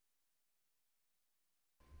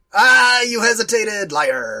Ah, you hesitated,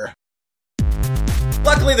 liar.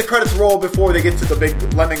 Luckily, the credits roll before they get to the big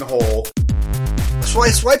lemming hole.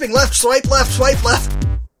 Swiping left, swipe left, swipe left.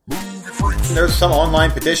 There's some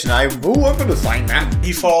online petition. I'm going to sign that.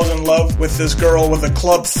 He falls in love with this girl with a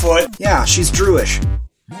club foot. Yeah, she's Jewish.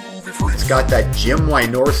 It's got that Jim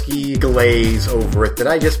Wynorski glaze over it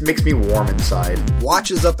that just makes me warm inside.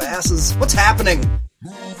 Watches up asses. What's happening?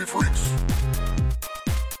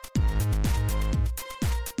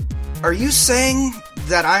 Are you saying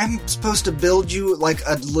that I'm supposed to build you like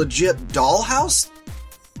a legit dollhouse?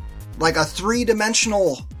 Like a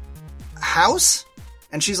 3-dimensional house?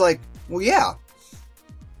 And she's like, well, yeah.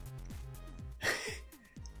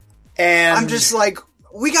 And I'm just like,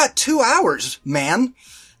 we got 2 hours, man.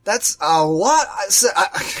 That's a lot.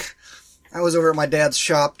 I was over at my dad's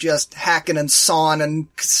shop just hacking and sawing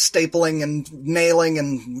and stapling and nailing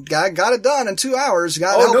and got it done in 2 hours.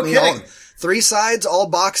 God help me. Kidding. 3 sides all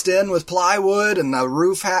boxed in with plywood and a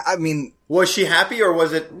roof. Was she happy or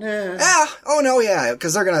was it? Yeah. Oh no, yeah.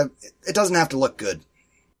 Because it doesn't have to look good.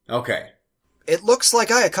 Okay. It looks like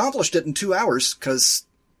I accomplished it in 2 hours, because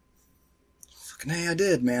fucking hey, I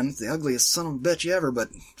did, man. It's the ugliest son of a bitch ever,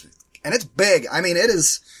 and it's big. I mean, it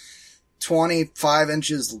is 25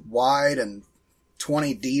 inches wide and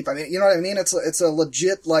 20 deep. I mean, you know what I mean? It's a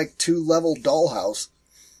legit, like, 2-level dollhouse.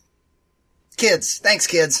 Kids. Thanks,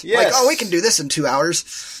 kids. Yes. Like, we can do this in 2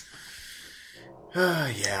 hours.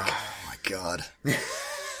 Yeah. Oh my god.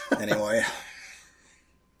 Anyway.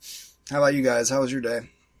 How about you guys? How was your day?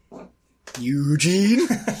 Eugene?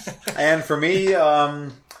 And for me,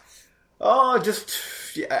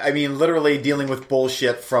 literally dealing with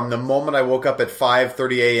bullshit from the moment I woke up at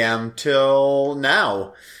 5:30 a.m. till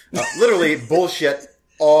now. Literally bullshit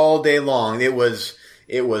all day long. It was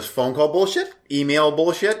phone call bullshit, email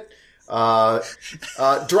bullshit,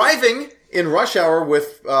 driving in rush hour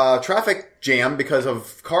with traffic jam because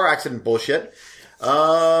of car accident bullshit.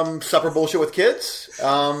 Supper bullshit with kids.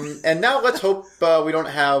 And now let's hope we don't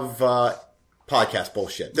have podcast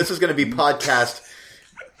bullshit. This is going to be podcast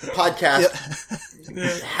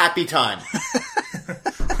happy time.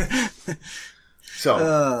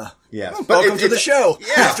 So, yeah. Welcome to the show.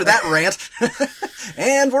 Yeah. After that rant.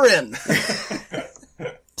 And we're in.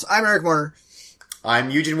 I'm Eric Warner.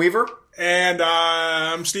 I'm Eugene Weaver. And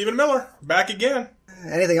I'm Stephen Miller. Back again.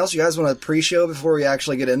 Anything else you guys want to pre-show before we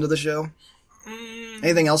actually get into the show?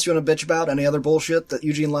 Anything else you want to bitch about? Any other bullshit that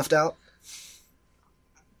Eugene left out?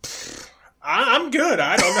 I'm good.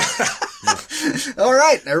 I don't know. All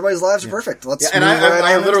right. Everybody's lives are perfect. Let's and move right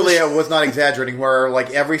I on literally into was not exaggerating, where like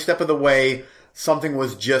every step of the way, something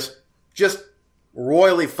was just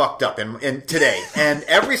royally fucked up in today. And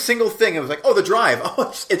every single thing, it was like, oh, the drive.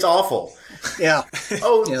 Oh, it's awful. Yeah.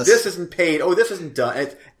 Oh, Yes. This isn't paid. Oh, this isn't done.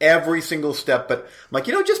 It's every single step. But I'm like,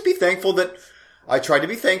 just be thankful that I tried to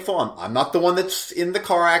be thankful. I'm not the one that's in the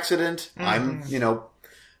car accident. I'm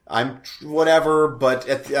whatever. But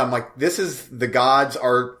I'm like, this is, the gods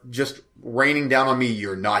are just raining down on me.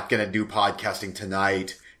 You're not going to do podcasting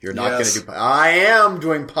tonight. You're not going to do, I am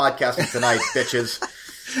doing podcasting tonight, bitches.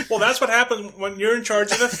 Well, that's what happens when you're in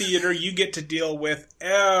charge of the theater. You get to deal with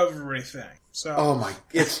everything. So. Oh my,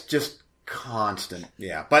 it's just constant.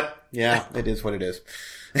 Yeah. But yeah, it is what it is.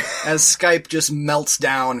 as Skype just melts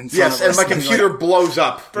down in front of us. Yes, and my computer blows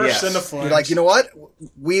up. Bursts into flames. You're like, you know what?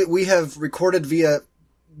 We have recorded via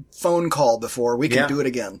phone call before. We can do it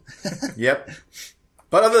again. Yep.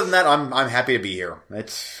 But other than that, I'm happy to be here. I'm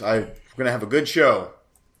going to have a good show.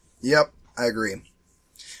 Yep, I agree.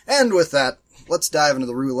 And with that, let's dive into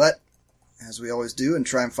the roulette, as we always do, and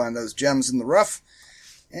try and find those gems in the rough.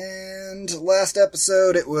 And last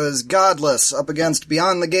episode, it was Godless up against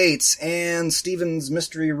Beyond the Gates and Steven's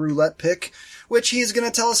mystery roulette pick, which he's going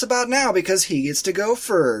to tell us about now because he gets to go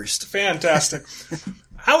first. Fantastic.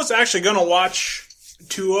 I was actually going to watch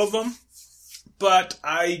 2 of them, but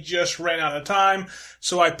I just ran out of time,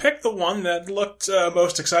 so I picked the one that looked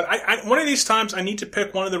most exciting. One of these times, I need to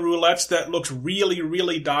pick one of the roulettes that looks really,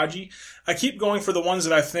 really dodgy. I keep going for the ones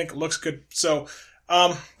that I think looks good. So,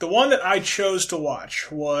 the one that I chose to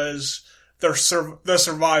watch was The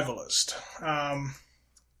Survivalist.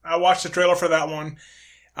 I watched the trailer for that one.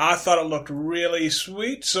 I thought it looked really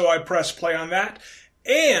sweet, so I pressed play on that.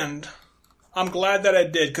 And I'm glad that I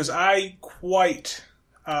did, because I quite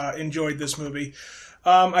enjoyed this movie.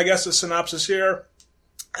 I guess the synopsis here.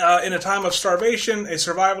 In a time of starvation, a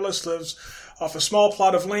survivalist lives off a small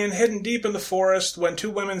plot of land hidden deep in the forest. When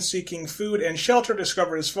 2 women seeking food and shelter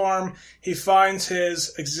discover his farm, he finds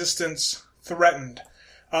his existence threatened.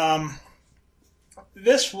 I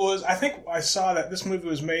think I saw that this movie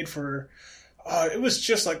was made for It was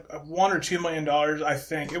just like $1 or $2 million, I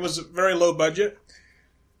think. It was very low budget.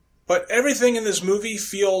 But everything in this movie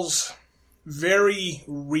feels very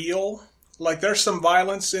real. Like, there's some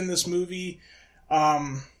violence in this movie.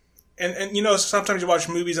 And you know, sometimes you watch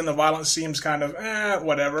movies and the violence seems kind of,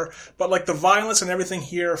 whatever. But, like, the violence and everything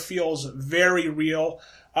here feels very real.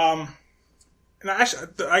 And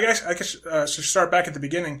I guess I should start back at the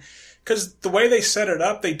beginning. Because the way they set it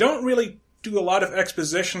up, they don't really do a lot of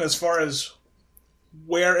exposition as far as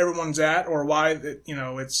where everyone's at or why,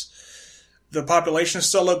 it's the population is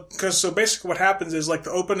still low. Because so basically what happens is, like, the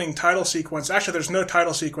opening title sequence, actually there's no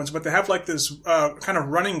title sequence, but they have like this kind of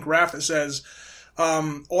running graph that says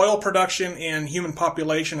oil production and human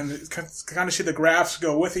population, and you kind of see the graphs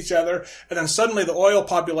go with each other, and then suddenly the oil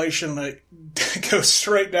population goes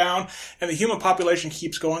straight down, and the human population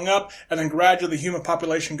keeps going up, and then gradually the human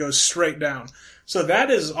population goes straight down. So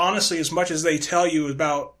that is honestly as much as they tell you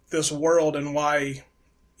about this world and why,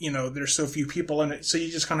 there's so few people in it. So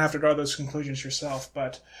you just kind of have to draw those conclusions yourself.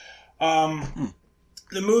 But the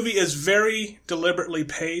movie is very deliberately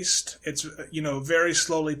paced. It's, very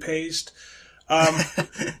slowly paced.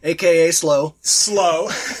 AKA slow. Slow.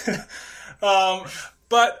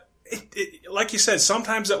 But like you said,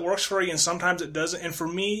 sometimes it works for you and sometimes it doesn't. And for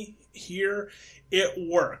me here, it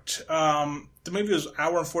worked. The movie was an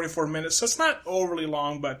hour and 44 minutes, so it's not overly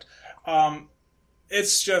long, but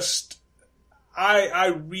it's just,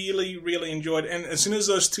 I really, really enjoyed it. And as soon as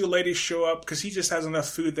those two ladies show up, because he just has enough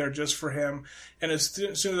food there just for him, and as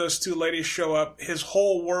soon as those two ladies show up, his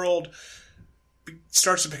whole world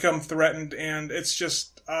starts to become threatened, and it's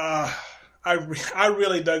just, I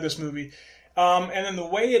really dug this movie. And then the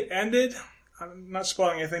way it ended, I'm not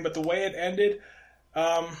spoiling anything, but the way it ended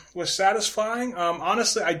was satisfying.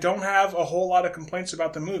 Honestly, I don't have a whole lot of complaints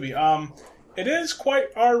about the movie. It is quite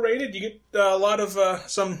R-rated. You get a lot of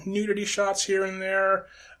some nudity shots here and there.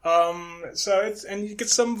 And you get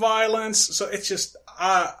some violence. So it's just,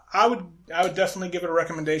 I would definitely give it a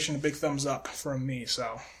recommendation, a big thumbs up from me.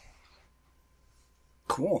 So.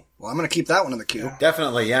 Cool. Well, I'm going to keep that one in the queue. Yeah.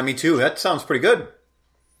 Definitely. Yeah, me too. That sounds pretty good.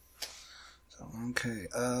 Okay.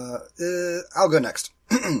 I'll go next.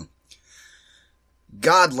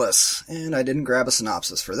 Godless. And I didn't grab a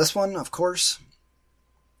synopsis for this one, of course.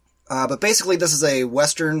 But basically this is a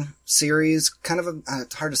Western series, kind of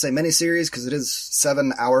it's hard to say miniseries because it is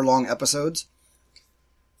 7-hour-long episodes.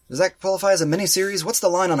 Does that qualify as a miniseries? What's the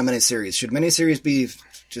line on a miniseries? Should miniseries be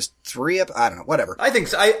just 3 I don't know, whatever. I think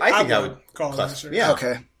so. I think I would call it a miniseries. Yeah.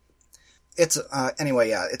 Okay. It's, anyway,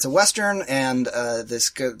 yeah, it's a Western, and,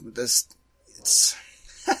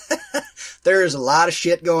 there's a lot of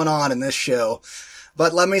shit going on in this show.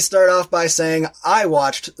 But let me start off by saying I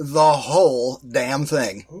watched the whole damn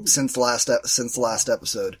thing since the last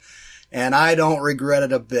episode. And I don't regret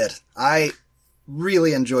it a bit. I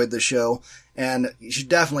really enjoyed the show, and you should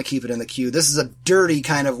definitely keep it in the queue. This is a dirty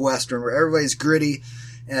kind of Western where everybody's gritty,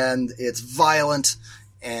 and it's violent,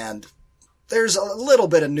 and there's a little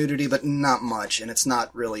bit of nudity, but not much, and it's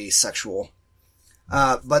not really sexual.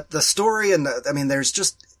 But the story there's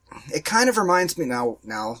just, it kind of reminds me, now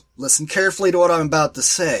listen carefully to what I'm about to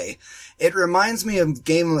say. It reminds me of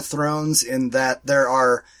Game of Thrones in that there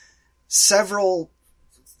are several,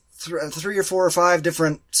 3 or 4 or 5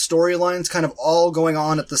 different storylines kind of all going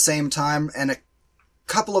on at the same time, and a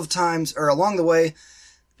couple of times, or along the way,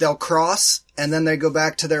 they'll cross, and then they go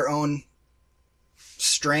back to their own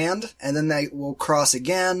strand, and then they will cross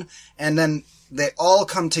again, and then they all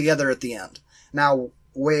come together at the end. Now,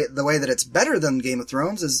 the way that it's better than Game of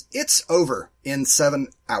Thrones is it's over in 7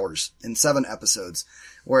 hours, in 7 episodes.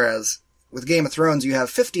 Whereas with Game of Thrones, you have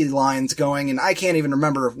 50 lines going, and I can't even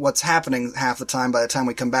remember what's happening half the time by the time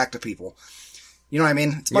we come back to people. You know what I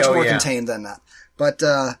mean? It's much more contained than that. But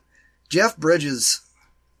Jeff Bridges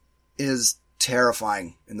is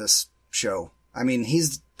terrifying in this show. I mean,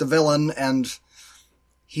 he's the villain, and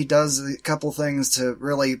he does a couple things to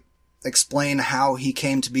really explain how he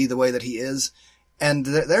came to be the way that he is. And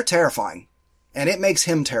they're terrifying. And it makes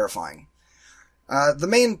him terrifying. The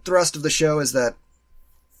main thrust of the show is that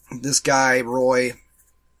this guy, Roy,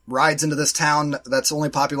 rides into this town that's only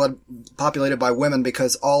populated by women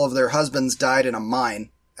because all of their husbands died in a mine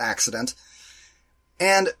accident.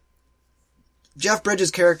 And Jeff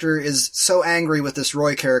Bridges' character is so angry with this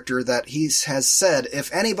Roy character that he has said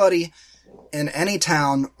if anybody in any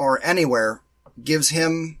town or anywhere gives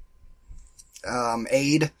him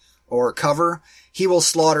aid or cover, he will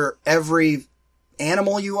slaughter every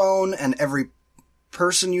animal you own and every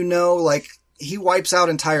person you know. Like, he wipes out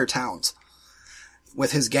entire towns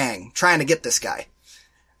with his gang, trying to get this guy.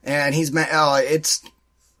 And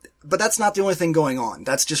but that's not the only thing going on.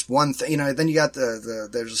 That's just one thing. You know, then you got there's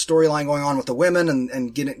a storyline going on with the women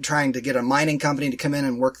and trying to get a mining company to come in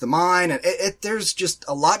and work the mine. And there's just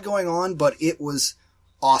a lot going on, but it was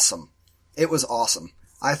awesome. It was awesome.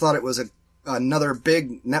 I thought it was another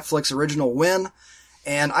big Netflix original win.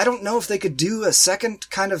 And I don't know if they could do a second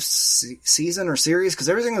kind of season or series, because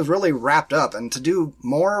everything was really wrapped up, and to do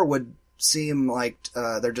more would seem like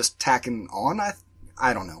they're just tacking on.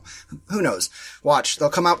 I don't know. Who knows? Watch. They'll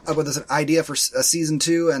come out with an idea for a season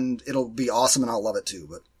 2, and it'll be awesome, and I'll love it too.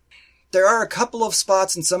 But there are a couple of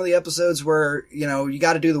spots in some of the episodes where, you know, you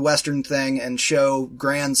got to do the Western thing and show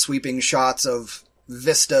grand sweeping shots of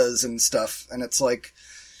vistas and stuff, and it's like,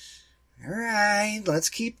 all right, let's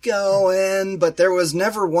keep going. But there was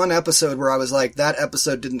never one episode where I was like, that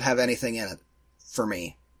episode didn't have anything in it for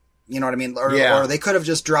me. You know what I mean? Or they could have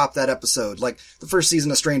just dropped that episode. Like the first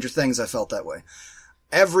season of Stranger Things, I felt that way.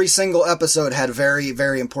 Every single episode had very,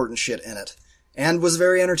 very important shit in it, and was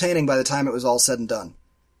very entertaining by the time it was all said and done.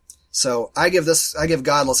 So I give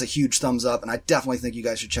Godless a huge thumbs up, and I definitely think you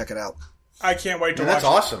guys should check it out. I can't wait to watch it. That's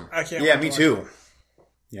awesome. I can't. Yeah, me too.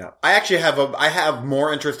 Yeah, I actually have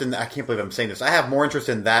more interest in. I can't believe I'm saying this. I have more interest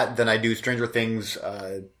in that than I do Stranger Things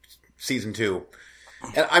season 2,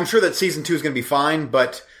 and I'm sure that season 2 is going to be fine.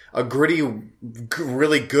 But a gritty,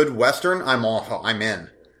 really good Western, I'm in.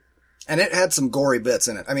 And it had some gory bits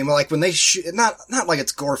in it. I mean, like when they shoot, not like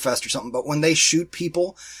it's gore fest or something, but when they shoot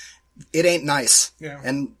people, it ain't nice. Yeah.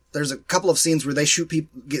 And there's a couple of scenes where they shoot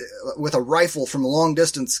people with a rifle from a long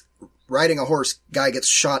distance. Riding a horse, guy gets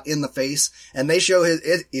shot in the face, and they show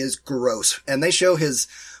it is gross. And they show his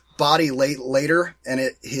body later,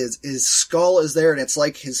 and his skull is there, and it's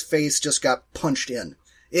like his face just got punched in.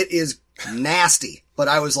 It is nasty, but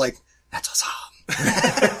I was like, that's awesome.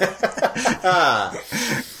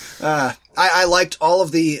 I liked all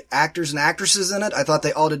of the actors and actresses in it. I thought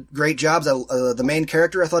they all did great jobs. The main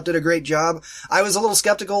character I thought did a great job. I was a little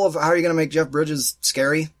skeptical of how are you going to make Jeff Bridges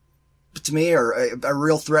scary to me, or a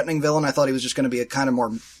real threatening villain. I thought he was just going to be a kind of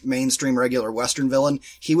more mainstream, regular Western villain.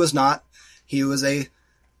 He was not. He was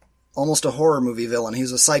almost a horror movie villain. He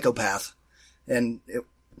was a psychopath. And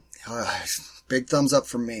big thumbs up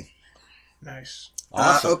from me. Nice.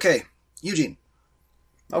 Awesome. Okay. Eugene.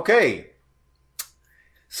 Okay.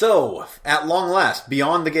 So, at long last,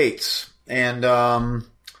 Beyond the Gates. And,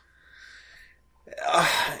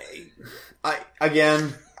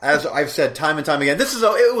 again, as I've said time and time again,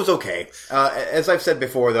 it was okay. As I've said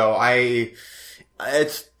before, though,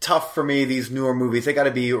 it's tough for me, these newer movies. They gotta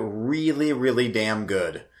be really, really damn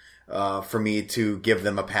good, for me to give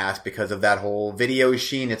them a pass because of that whole video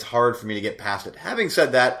sheen. It's hard for me to get past it. Having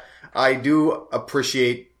said that, I do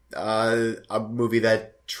appreciate, a movie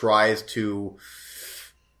that tries to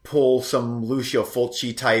pull some Lucio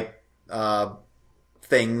Fulci type,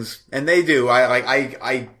 things. And they do.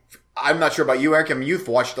 I'm not sure about you, Eric. I mean, you've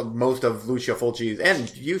watched most of Lucio Fulci's,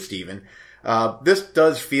 and you, Steven. This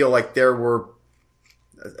does feel like there were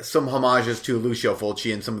some homages to Lucio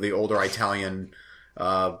Fulci and some of the older Italian,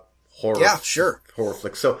 horror. Yeah, sure. Horror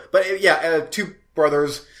flicks. So, but two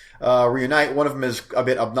brothers, reunite. One of them is a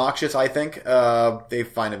bit obnoxious, I think. They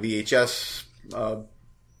find a VHS,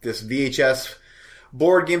 this VHS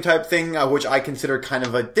board game type thing, which I consider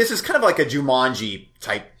this is kind of like a Jumanji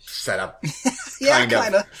type setup. Yeah,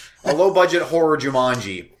 kind of. A low budget horror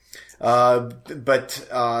Jumanji.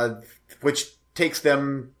 Which takes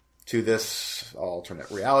them to this alternate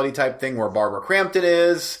reality type thing where Barbara Crampton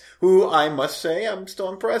is, who I must say I'm still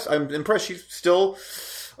impressed. I'm impressed she's still,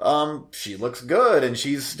 she looks good, and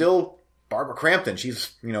she's still Barbara Crampton.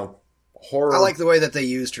 She's, horror. I like the way that they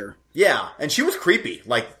used her. Yeah, and she was creepy.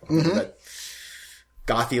 Like, that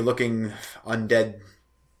gothy looking undead,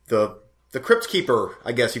 the Crypt Keeper,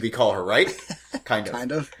 I guess you could call her, right? Kind of.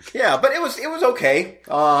 Kind of. Yeah, but it was okay.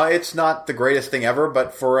 It's not the greatest thing ever,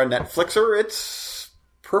 but for a Netflixer, it's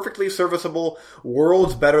perfectly serviceable.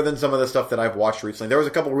 Worlds better than some of the stuff that I've watched recently. There was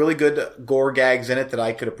a couple really good gore gags in it that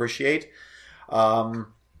I could appreciate. I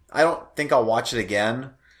don't think I'll watch it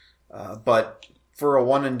again, but for a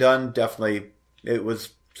one and done, definitely it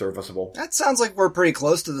was serviceable. That sounds like we're pretty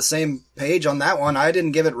close to the same page on that one. I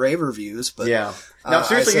didn't give it rave reviews, but yeah. Now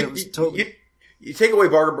seriously, you take away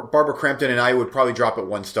Barbara Crampton, and I would probably drop it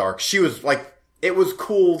 1 star. She was it was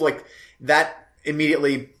cool. Like that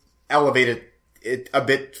immediately elevated it a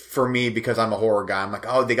bit for me because I'm a horror guy. I'm like,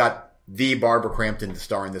 oh, they got the Barbara Crampton to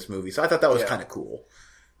star in this movie, so I thought that was kind of cool.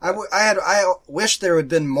 I wish there had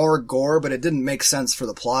been more gore, but it didn't make sense for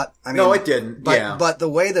the plot. I mean, no, it didn't. But the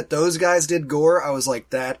way that those guys did gore, I was like,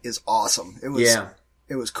 that is awesome. It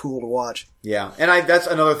it was cool to watch. Yeah, and that's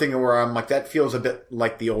another thing where I'm like, that feels a bit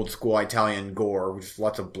like the old school Italian gore, with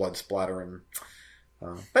lots of blood splatter and.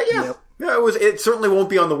 But yeah, it certainly won't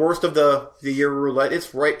be on the worst of the year roulette.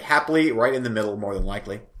 It's happily right in the middle, more than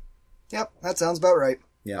likely. Yep, that sounds about right.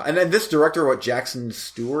 Yeah, and then this director, Jackson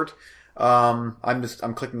Stewart, I'm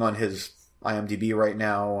clicking on his IMDb right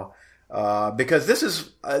now, because this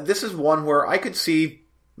is one where I could see,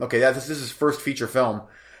 this is his first feature film.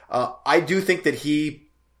 I do think that he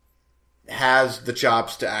has the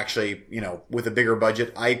chops to actually, with a bigger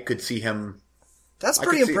budget, I could see him. That's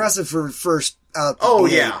pretty impressive for first.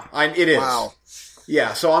 It is. Wow.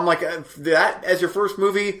 Yeah, so I'm like, that as your first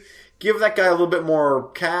movie, give that guy a little bit more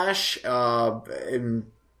cash, and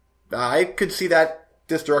I could see that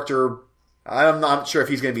this director, I'm not sure if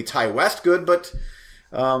he's going to be Ty West good, but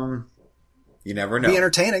you never know. Be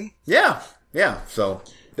entertaining. Yeah, so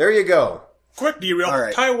there you go. Quick derail. All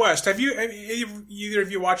right. Ty West, have either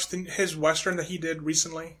of you watched his Western that he did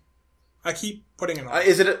recently? I keep putting it on.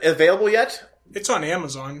 Is it available yet? It's on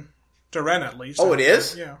Amazon. To rent, at least. Oh, it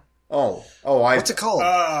is? Yeah. What's it called?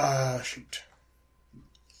 Shoot.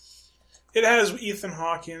 It has Ethan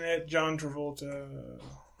Hawke in it, John Travolta.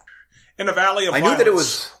 In a Valley of Violence. I knew that it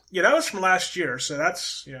was... Yeah, that was from last year, so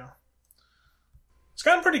that's, yeah. It's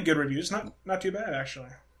gotten pretty good reviews. Not too bad, actually.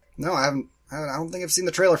 No, I haven't. I don't think I've seen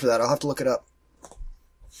the trailer for that. I'll have to look it up.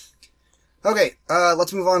 Okay,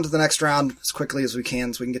 let's move on to the next round as quickly as we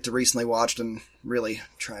can so we can get to recently watched and really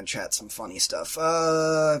try and chat some funny stuff.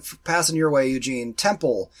 Passing your way, Eugene.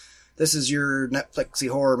 Temple. This is your Netflixy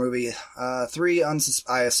horror movie. Three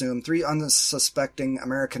unsuspecting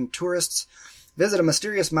American tourists visit a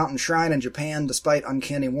mysterious mountain shrine in Japan despite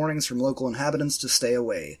uncanny warnings from local inhabitants to stay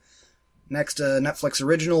away. Next, Netflix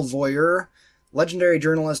original, Voyeur. Legendary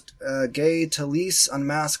journalist Gay Talese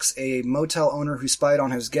unmasks a motel owner who spied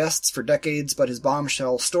on his guests for decades, but his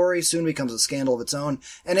bombshell story soon becomes a scandal of its own.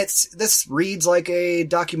 And this reads like a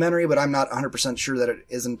documentary, but I'm not 100% sure that it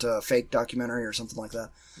isn't a fake documentary or something like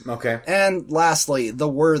that. Okay. And lastly, The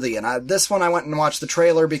Worthy. And this one I went and watched the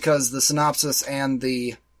trailer because the synopsis and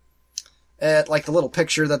the little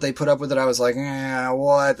picture that they put up with it, I was like,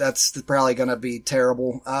 what? That's probably gonna be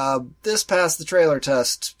terrible. This passed the trailer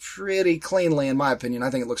test pretty cleanly, in my opinion. I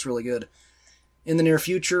think it looks really good. In the near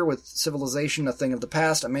future, with civilization a thing of the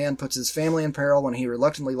past, a man puts his family in peril when he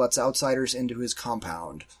reluctantly lets outsiders into his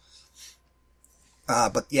compound.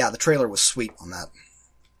 But yeah, the trailer was sweet on that.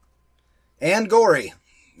 And gory.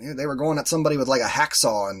 They were going at somebody with like a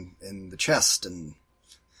hacksaw in the chest, and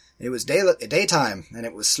it was daytime, and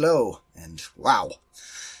it was slow, and wow.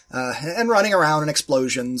 And running around and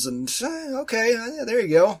explosions, and there you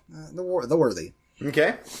go. The Worthy.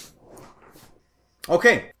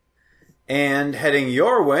 Okay. And heading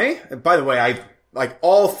your way, by the way,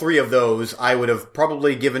 all three of those I would have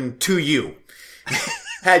probably given to you,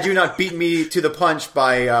 had you not beaten me to the punch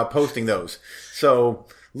by posting those. So,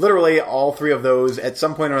 literally all three of those, at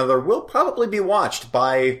some point or another, will probably be watched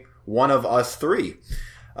by one of us three.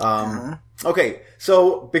 Okay,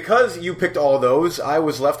 so because you picked all those, I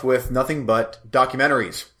was left with nothing but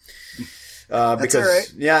documentaries. That's all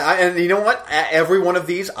right. Yeah, and you know what? Every one of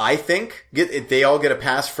these, I think, they all get a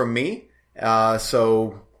pass from me.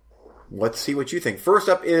 So let's see what you think. First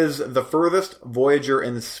up is The Furthest Voyager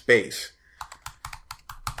in Space.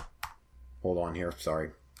 Hold on here, sorry.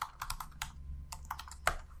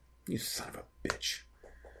 You son of a bitch.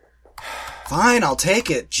 Fine, I'll take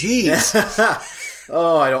it. Jeez.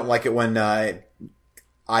 Oh, I don't like it when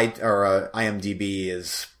IMDb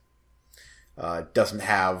is doesn't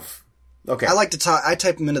have. Okay, I like to I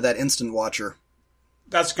type them into that instant watcher.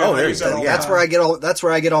 That's good. Oh, there you go. That's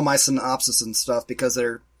where I get all my synopsis and stuff because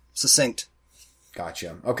they're succinct.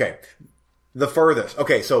 Gotcha. Okay. The Furthest.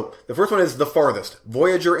 Okay, so the first one is The Farthest,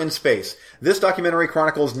 Voyager in Space. This documentary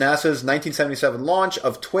chronicles NASA's 1977 launch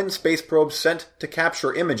of twin space probes sent to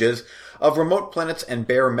capture images of remote planets and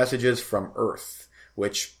bear messages from Earth.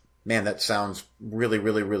 Which, man, that sounds really,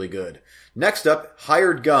 really, really good. Next up,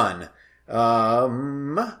 Hired Gun.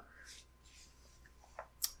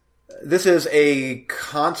 This is a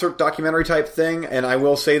concert documentary type thing, and I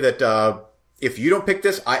will say that if you don't pick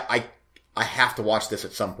this, I have to watch this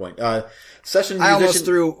at some point. Session musician. I almost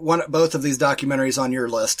threw both of these documentaries on your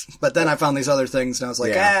list, but then I found these other things, and I was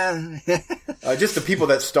like, just the people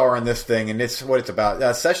that star in this thing, and it's what it's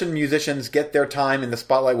about. Session musicians get their time in the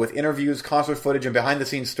spotlight with interviews, concert footage, and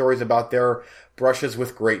behind-the-scenes stories about their brushes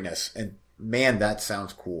with greatness. And man, that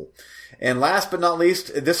sounds cool. And last but not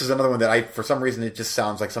least, this is another one that for some reason, it just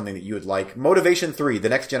sounds like something that you would like. Motivation 3, The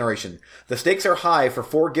Next Generation. The stakes are high for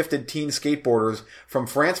 4 gifted teen skateboarders from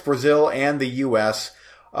France, Brazil, and the U.S.,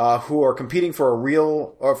 who are competing for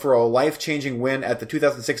a life-changing win at the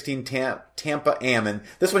 2016 Tampa Am. And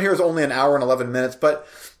this one here is only an hour and 11 minutes, but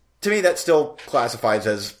to me that still classifies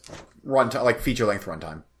as runtime, like feature-length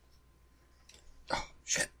runtime. Oh,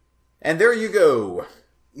 shit. And there you go.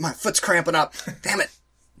 My foot's cramping up. Damn it.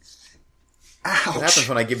 Ouch. What happens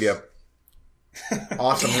when I give you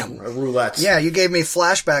awesome roulettes? Yeah, you gave me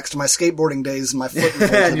flashbacks to my skateboarding days and my foot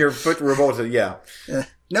revolted. And your foot revolted, yeah.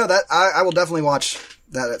 No, that I will definitely watch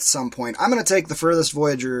that at some point. I'm going to take The Furthest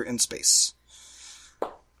Voyager in Space. I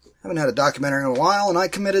haven't had a documentary in a while, and I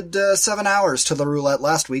committed 7 hours to the roulette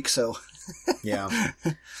last week, so... Yeah.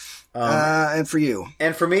 And for you?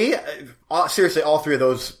 And for me, seriously, all three of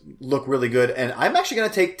those look really good. And I'm actually going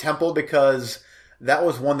to take Temple because that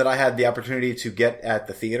was one that I had the opportunity to get at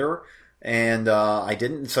the theater, and I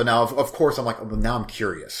didn't. So now, of course, I'm like, well, now I'm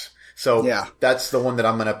curious. So that's the one that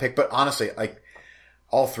I'm going to pick. But honestly, like,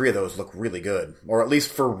 all three of those look really good, or at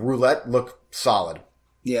least for roulette, look solid.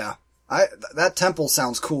 Yeah. That Temple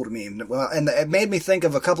sounds cool to me. Well, and it made me think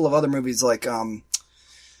of a couple of other movies like,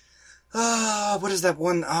 what is that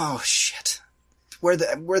one? Oh, shit. Where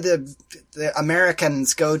the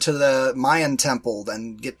Americans go to the Mayan temple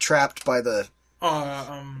and get trapped by the...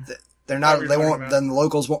 they're not, they won't, then the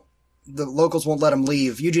locals won't let them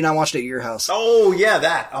leave. Eugene, I watched it at your house. Oh, yeah,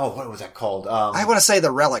 that. Oh, what was that called? I want to say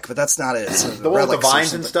The Relic, but that's not it. It's the one with the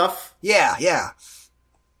vines and stuff? Yeah.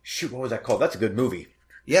 Shoot, what was that called? That's a good movie.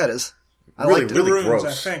 Yeah, it is. I really, liked it. really The Ruins,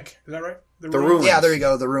 gross. I think. Is that right? The Ruins. Yeah, there you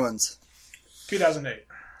go, The Ruins. 2008.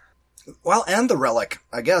 Well, and The Relic,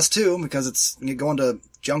 I guess, too, because you go into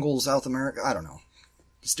jungle South America. I don't know.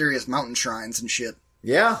 Mysterious mountain shrines and shit.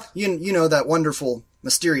 Yeah. You know that wonderful,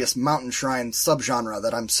 mysterious mountain shrine subgenre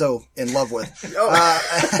that I'm so in love with.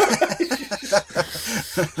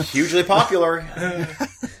 Hugely popular.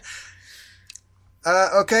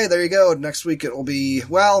 Okay, there you go. Next week it will be,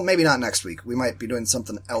 well, maybe not next week. We might be doing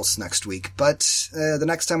something else next week. But the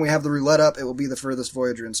next time we have the roulette up, it will be The Furthest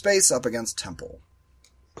Voyager in Space up against Temple.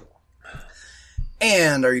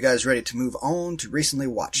 And are you guys ready to move on to recently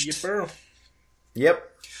watched? Yes, sir.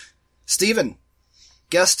 Yep. Steven.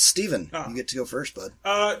 Guest Steven. You get to go first, bud.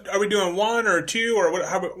 Are we doing one or two, or what,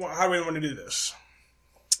 how do we want to do this?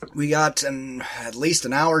 We got at least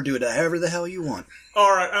an hour. Do it however the hell you want.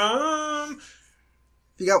 All right.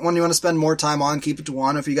 If you got one you want to spend more time on, keep it to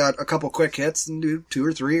one. If you got a couple quick hits, then do 2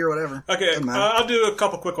 or 3 or whatever. Okay, I'll do a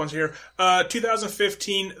couple quick ones here.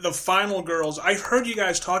 2015, The Final Girls. I've heard you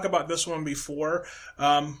guys talk about this one before.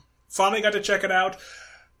 Finally got to check it out.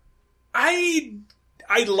 I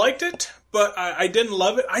liked it, but I didn't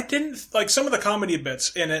love it. I didn't like some of the comedy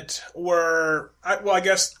bits in it were, I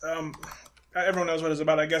guess, everyone knows what it's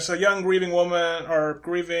about. I guess a young grieving woman or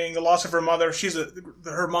grieving the loss of her mother.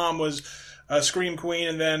 Her mom was a scream queen,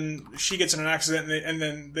 and then she gets in an accident, and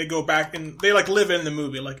then they go back and they like live in the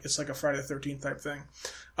movie, like it's like a Friday the 13th type thing.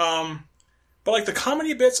 But like the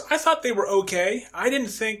comedy bits, I thought they were okay. I didn't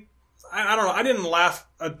think, I don't know, I didn't laugh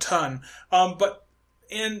a ton.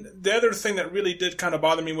 And the other thing that really did kind of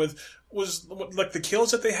bother me was like the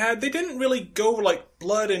kills that they had. They didn't really go like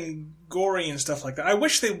blood and gory and stuff like that. I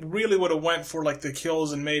wish they really would have went for like the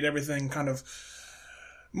kills and made everything kind of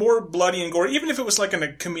more bloody and gory, even if it was like in a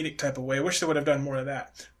comedic type of way. I wish they would have done more of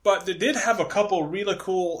that. But they did have a couple really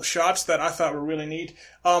cool shots that I thought were really neat.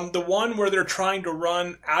 The one where they're trying to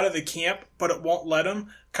run out of the camp, but it won't let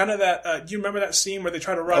them. Kind of that, do you remember that scene where they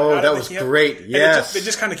try to run out of the camp? Oh, that was great, yes. They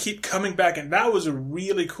just kind of keep coming back, and that was a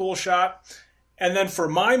really cool shot. And then for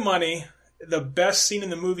my money, the best scene in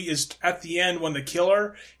the movie is at the end when the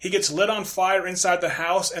killer, he gets lit on fire inside the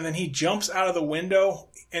house, and then he jumps out of the window,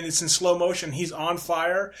 and it's in slow motion. He's on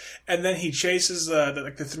fire, and then he chases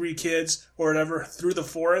the 3 kids or whatever through the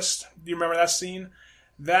forest. Do you remember that scene?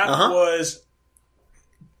 That was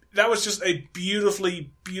just a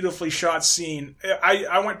beautifully, beautifully shot scene.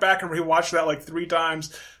 I went back and rewatched that like 3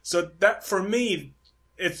 times. So that, for me,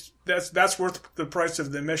 that's worth the price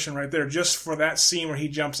of the admission right there, just for that scene where he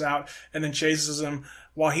jumps out and then chases him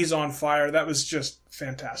while he's on fire. That was just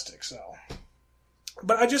fantastic. So,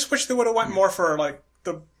 but I just wish they would have went more for like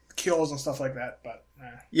the kills and stuff like that. But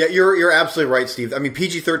yeah, you're absolutely right, Steve. I mean,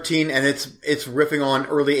 PG-13, and it's riffing on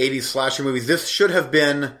early '80s slasher movies. This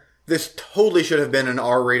totally should have been an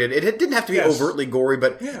R-rated. It didn't have to be overtly gory,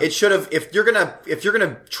 but it should have. If you're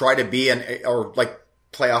gonna try to be or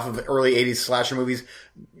play off of early '80s slasher movies,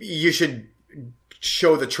 you should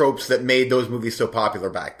show the tropes that made those movies so popular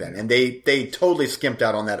back then. And they totally skimped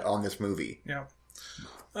out on this movie. Yeah.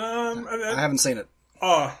 I haven't seen it.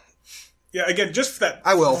 Yeah, again, just for that.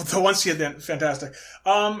 I will. The one scene, then, fantastic.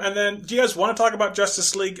 And then, do you guys want to talk about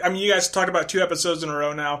Justice League? I mean, you guys talked about 2 episodes in a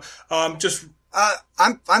row now. Just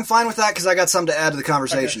I'm fine with that because I got something to add to the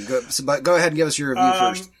conversation. Okay. But go ahead and give us your review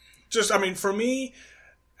first. For me,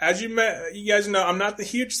 as you guys know, I'm not the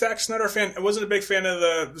huge Zack Snyder fan. I wasn't a big fan of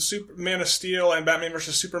the Man of Steel and Batman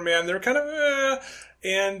vs. Superman. They're kind of,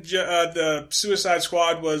 and the Suicide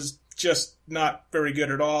Squad was just not very good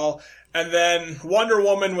at all. And then Wonder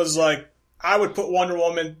Woman was like, I would put Wonder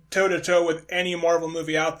Woman toe-to-toe with any Marvel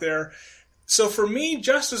movie out there. So for me,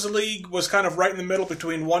 Justice League was kind of right in the middle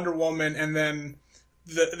between Wonder Woman and then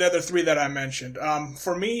the other three that I mentioned.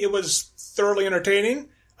 For me, it was thoroughly entertaining.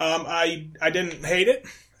 I didn't hate it.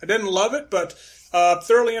 I didn't love it, but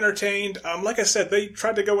thoroughly entertained. Like I said, they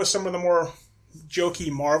tried to go with some of the more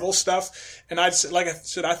jokey Marvel stuff. And I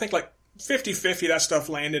think like 50-50 that stuff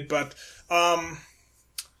landed. But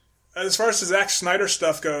as far as the Zack Snyder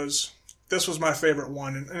stuff goes, this was my favorite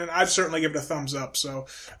one, and I'd certainly give it a thumbs up. So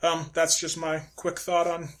that's just my quick thought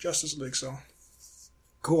on Justice League. So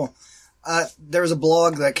cool. There was a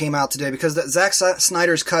blog that came out today because Zack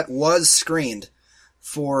Snyder's cut was screened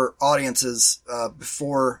for audiences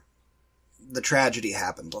before the tragedy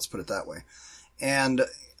happened. Let's put it that way. And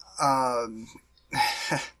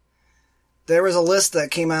there was a list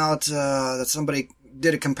that came out that somebody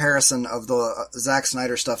did a comparison of the Zack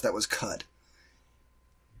Snyder stuff that was cut.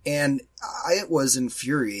 And it was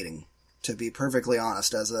infuriating, to be perfectly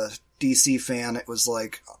honest. As a DC fan, it was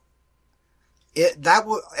like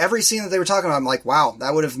every scene that they were talking about, I'm like, wow,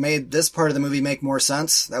 that would have made this part of the movie make more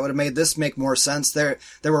sense. That would have made this make more sense. There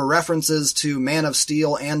were references to Man of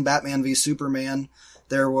Steel and Batman v Superman.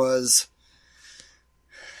 There was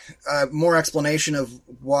more explanation of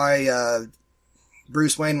why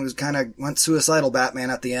Bruce Wayne went suicidal Batman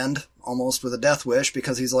at the end, almost with a death wish,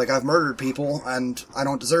 because he's like, I've murdered people and I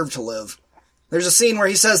don't deserve to live. There's a scene where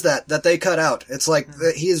he says that they cut out. It's like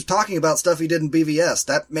he is talking about stuff he did in BVS.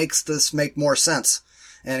 That makes this make more sense,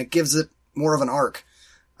 and it gives it more of an arc.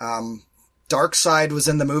 Darkseid was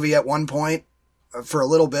in the movie at one point for a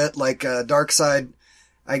little bit. Like Darkseid,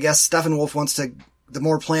 I guess Steppenwolf wants to. The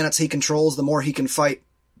more planets he controls, the more he can fight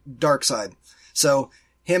Darkseid. So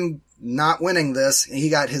him not winning this, he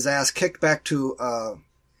got his ass kicked back to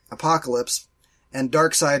Apocalypse, and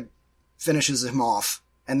Darkseid finishes him off.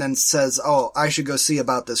 And then says, oh, I should go see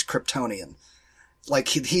about this Kryptonian. Like,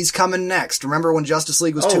 he's coming next. Remember when Justice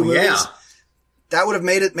League was two movies? Yeah. That would have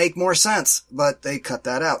made it make more sense, but they cut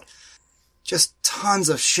that out. Just tons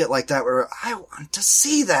of shit like that where I want to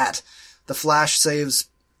see that. The Flash saves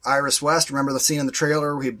Iris West. Remember the scene in the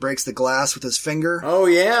trailer where he breaks the glass with his finger? Oh,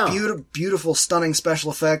 yeah. Beautiful, stunning special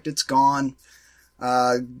effect. It's gone.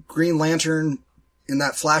 Green Lantern in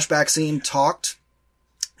that flashback scene talked.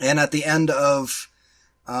 And at the end of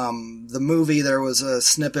the movie, there was a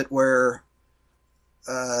snippet where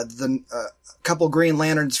the couple Green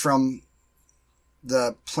Lanterns from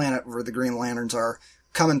the planet where the Green Lanterns are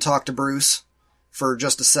come and talk to Bruce for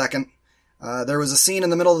just a second. There was a scene in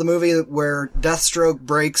the middle of the movie where Deathstroke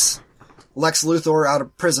breaks Lex Luthor out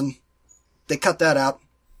of prison. They cut that out.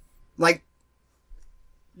 Like,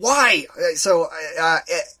 why? So I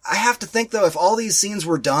have to think, though, if all these scenes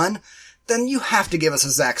were done, then you have to give us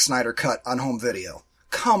a Zack Snyder cut on home video.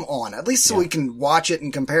 Come on, at least so we can watch it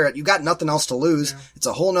and compare it. You got nothing else to lose. Yeah. It's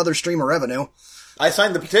a whole nother stream of revenue. I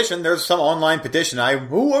signed the petition. There's some online petition. I'm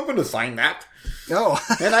going to sign that. Oh.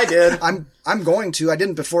 And I did. I'm going to. I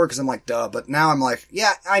didn't before because I'm like, duh. But now I'm like,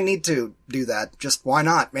 yeah, I need to do that. Just why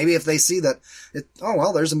not? Maybe if they see that,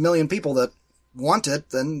 there's 1 million people that want it,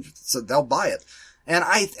 then so they'll buy it. And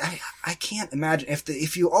I can't imagine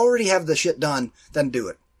if you already have the shit done, then do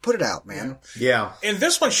it. Put it out, man. Yeah. And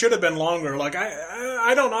this one should have been longer. Like,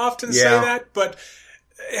 I don't often say that, but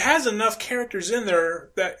it has enough characters in there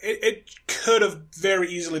that it could have very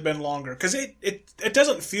easily been longer. Because it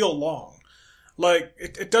doesn't feel long. Like,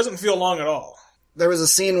 it doesn't feel long at all. There was a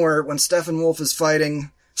scene where when Steppenwolf is fighting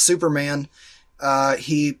Superman,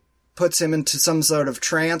 he puts him into some sort of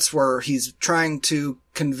trance where he's trying to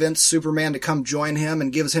convince Superman to come join him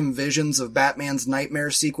and gives him visions of Batman's nightmare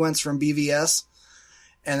sequence from BVS.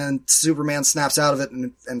 And then Superman snaps out of it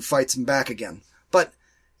and fights him back again. But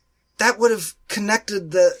that would have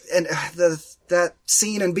connected that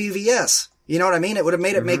scene in BVS. You know what I mean? It would have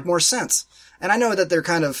made it make more sense. And I know that they're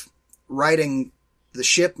kind of riding the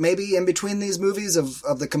ship maybe in between these movies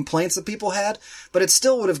of the complaints that people had, but it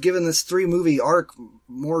still would have given this 3-movie arc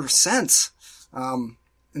more sense.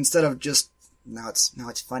 Instead of just, now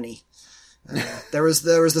it's funny. There was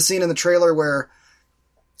the scene in the trailer where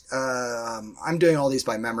I'm doing all these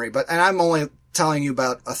by memory, and I'm only telling you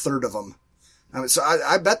about a third of them. So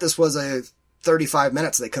I bet this was a 35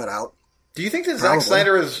 minutes they cut out. Do you think that Zack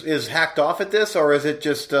Snyder is hacked off at this, or is it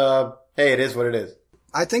just, hey, it is what it is?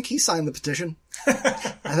 I think he signed the petition.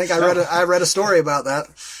 I think I read a story about that.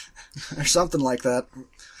 Or something like that.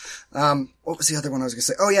 What was the other one I was going to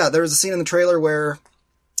say? Oh yeah, there was a scene in the trailer where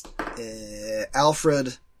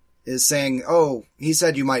Alfred is saying, "Oh, he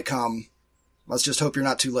said you might come. Let's just hope you're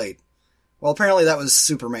not too late." Well, apparently that was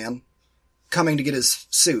Superman coming to get his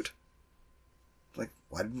suit. Like,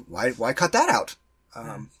 why cut that out?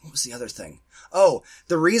 What was the other thing? Oh,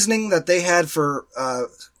 the reasoning that they had for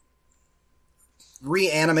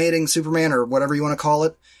reanimating Superman, or whatever you want to call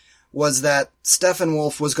it, was that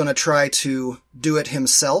Steppenwolf was going to try to do it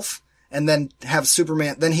himself, and then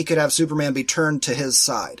he could have Superman be turned to his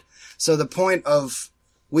side. So the point of,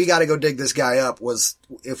 we got to go dig this guy up, was,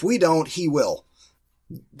 if we don't, he will.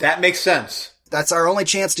 That makes sense. That's our only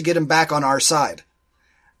chance to get him back on our side.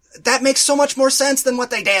 That makes so much more sense than what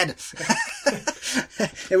they did.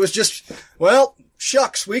 It was just, well,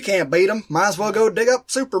 shucks, we can't beat him. Might as well go dig up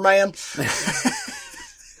Superman.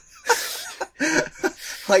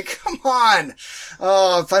 Like, come on.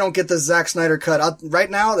 Oh, if I don't get the Zack Snyder cut, right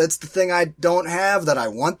now, it's the thing I don't have that I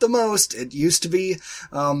want the most. It used to be,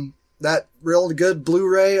 that real good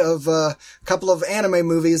Blu-ray of a couple of anime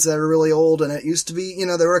movies that are really old, and it used to be,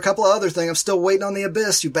 there were a couple of other things. I'm still waiting on The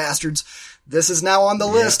Abyss, you bastards. This is now on the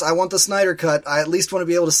list. I want the Snyder cut. I at least want to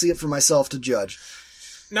be able to see it for myself to judge.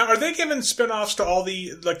 Now, are they giving spin-offs to all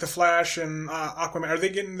the Flash and Aquaman? Are they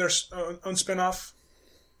getting their own spin-off?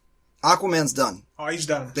 Aquaman's done. Oh, he's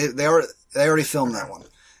done. They already filmed that one.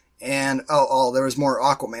 And, there was more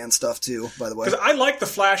Aquaman stuff too, by the way. Because I like the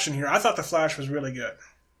Flash in here. I thought the Flash was really good.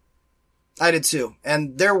 I did too.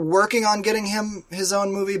 And they're working on getting him his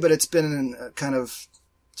own movie, but it's been kind of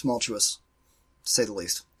tumultuous, to say the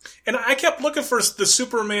least. And I kept looking for the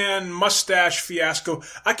Superman mustache fiasco.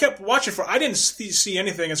 I kept watching for. I didn't see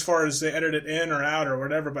anything as far as they edited it in or out or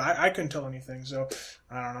whatever, but I couldn't tell anything. So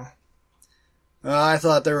I don't know. I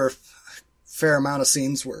thought there were a fair amount of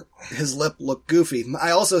scenes where his lip looked goofy. I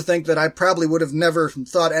also think that I probably would have never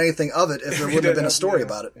thought anything of it if there wouldn't have been a story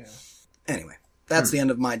about it. Yeah. Anyway, that's the end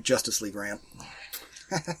of my Justice League rant.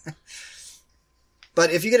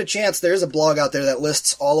 But if you get a chance, there's a blog out there that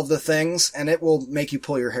lists all of the things, and it will make you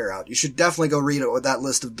pull your hair out. You should definitely go read it with that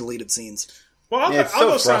list of deleted scenes. Well, I'll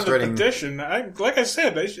go sign the petition. Like I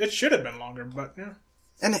said, it should have been longer, but yeah.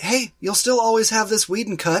 And hey, you'll still always have this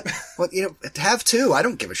Whedon cut. Well, have two. I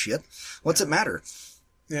don't give a shit. What's it matter?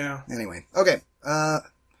 Yeah. Anyway, okay. Now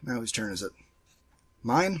whose turn is it?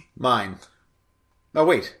 Mine? Mine. Oh,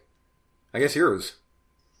 wait. I guess yours.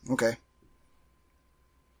 Okay.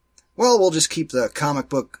 Well, we'll just keep the comic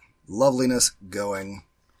book loveliness going.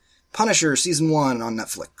 Punisher Season 1 on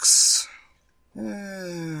Netflix.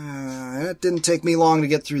 It didn't take me long to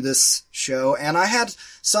get through this show, and I had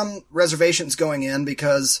some reservations going in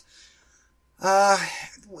because because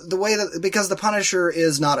the Punisher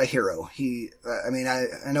is not a hero.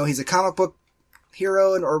 I know he's a comic book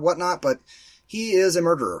hero or whatnot, but he is a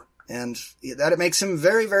murderer, and that it makes him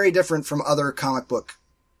very, very different from other comic book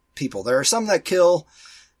people. There are some that kill,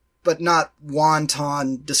 but not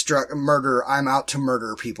wanton murder. I'm out to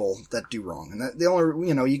murder people that do wrong. And the only,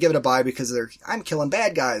 you give it a bye because I'm killing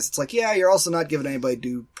bad guys. It's like, yeah, you're also not giving anybody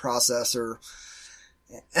due process or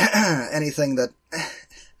anything that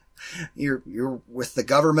you're with the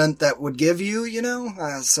government that would give you,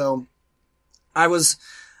 so I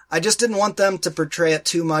just didn't want them to portray it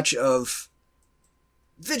too much of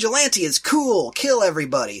vigilante is cool, kill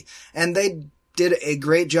everybody. And they did a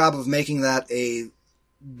great job of making that a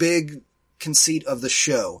big conceit of the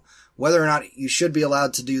show. Whether or not you should be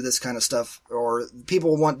allowed to do this kind of stuff, or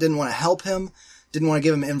people didn't want to help him, didn't want to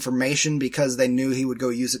give him information because they knew he would go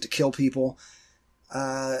use it to kill people.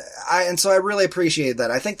 And so I really appreciated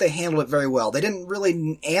that. I think they handled it very well. They didn't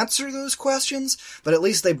really answer those questions, but at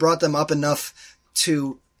least they brought them up enough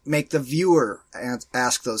to make the viewer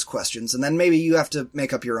ask those questions, and then maybe you have to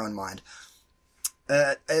make up your own mind.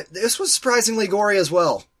 This was surprisingly gory as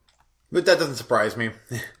well. But that doesn't surprise me.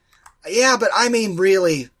 Yeah, but I mean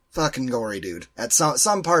really fucking gory, dude. At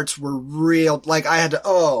some parts were real, like I had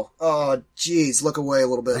to, geez, look away a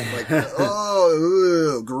little bit. Like,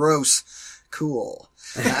 ooh, gross. Cool.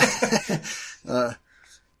 Yeah,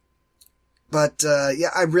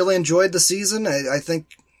 I really enjoyed the season. I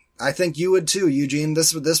think you would too, Eugene.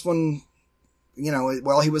 This one,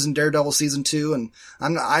 he was in Daredevil season 2, and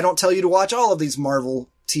I don't tell you to watch all of these Marvel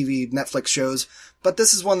TV Netflix shows, but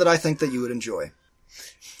this is one that I think that you would enjoy.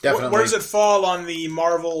 Definitely. Where does it fall on the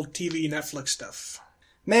Marvel TV Netflix stuff?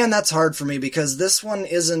 Man, that's hard for me because this one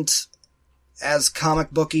isn't as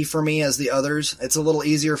comic booky for me as the others. It's a little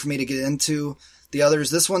easier for me to get into the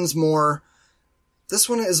others. This one is more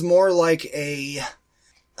like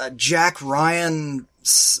Jack Ryan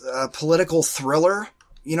political thriller,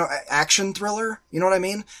 action thriller. You know what I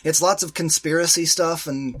mean? It's lots of conspiracy stuff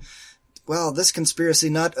and, well, this conspiracy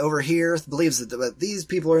nut over here believes that these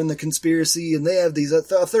people are in the conspiracy and they have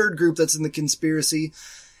a third group that's in the conspiracy.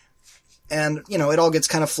 And, it all gets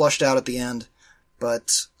kind of flushed out at the end.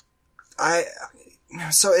 But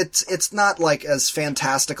so it's not like as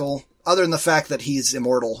fantastical, other than the fact that he's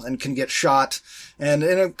immortal and can get shot. And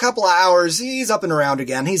in a couple of hours, he's up and around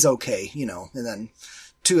again. He's okay, and then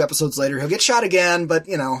 2 episodes later, he'll get shot again, but,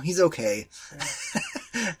 he's okay.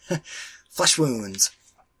 Flesh wounds.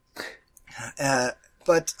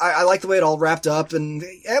 But I like the way it all wrapped up, and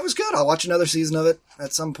it was good. I'll watch another season of it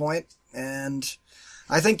at some point. And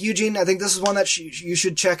I think, Eugene, this is one that you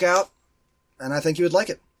should check out, and I think you would like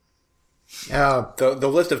it. The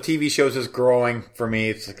list of TV shows is growing for me.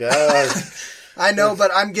 It's like, I know, but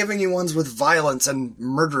I'm giving you ones with violence and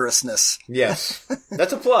murderousness. Yes.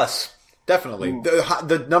 That's a plus. Definitely.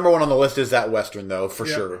 The number one on the list is that Western, though, for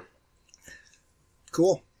sure.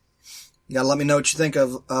 Cool. You gotta let me know what you think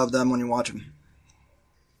of them when you watch them.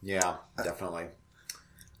 Yeah, definitely.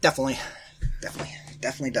 Definitely.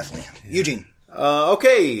 Eugene.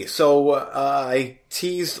 Okay, so I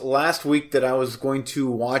teased last week that I was going to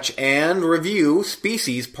watch and review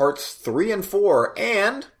Species Parts 3 and 4,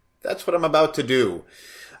 and that's what I'm about to do.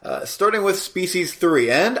 Starting with Species 3,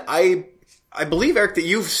 and I believe, Eric, that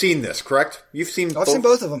you've seen this, correct? You've seen I've seen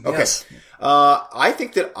both of them, okay. Yes. I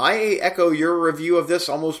think that I echo your review of this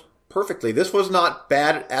almost perfectly. This was not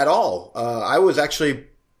bad at all. I was actually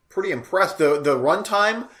pretty impressed. The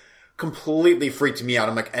runtime completely freaked me out.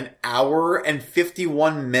 I'm like, 1 hour and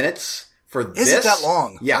 51 minutes for this? Is it that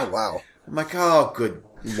long? Yeah. Oh, wow. I'm like, oh, good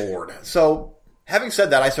Lord. So, having said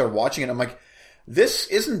that, I started watching it. I'm like, this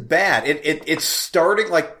isn't bad. It's starting,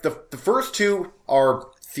 like, the first 2 are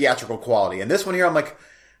theatrical quality. And this one here, I'm like,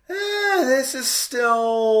 this is still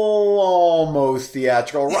almost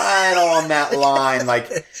theatrical, right on that line. Like,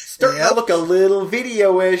 starting to look a little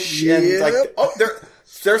video-ish. Yep. And like, oh,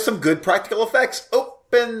 there's some good practical effects. Oh,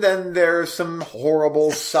 and then there's some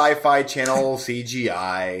horrible sci-fi channel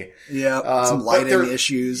CGI. Yeah, some lighting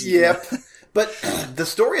issues. Yep. But the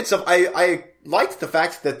story itself, I liked the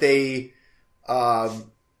fact that they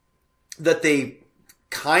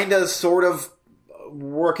kind of sort of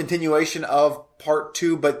were a continuation of part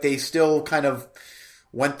 2, but they still kind of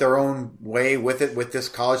went their own way with it, with this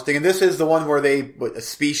college thing. And this is the one where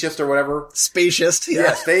Speciest or whatever. Speciest, yeah.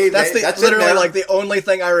 Yes, that's literally like the only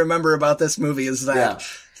thing I remember about this movie is that. Yeah.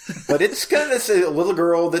 But it's kind of this little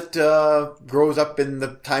girl that grows up in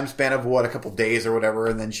the time span of, a couple days or whatever,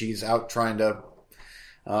 and then she's out trying to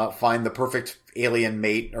find the perfect alien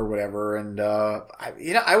mate or whatever. And,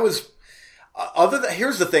 I was...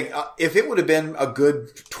 here's the thing. If it would have been a good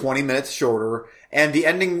 20 minutes shorter, and the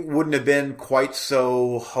ending wouldn't have been quite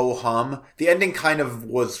so ho-hum, the ending kind of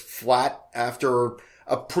was flat after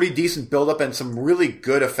a pretty decent build-up and some really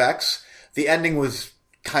good effects. The ending was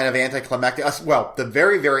kind of anticlimactic. Well, the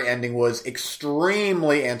very, very ending was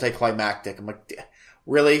extremely anticlimactic. I'm like,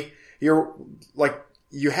 really? You're like,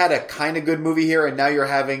 you had a kind of good movie here, and now you're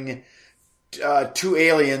having 2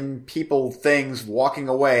 alien people things walking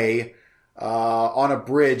away on a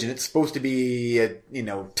bridge, and it's supposed to be,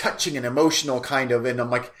 touching and emotional kind of, and I'm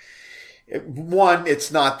like, 1,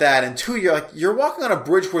 it's not that, and 2, you're walking on a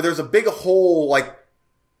bridge where there's a big hole, like,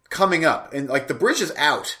 coming up, and, like, the bridge is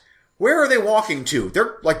out. Where are they walking to?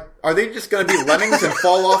 They're, like, are they just gonna be lemmings and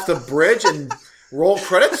fall off the bridge and roll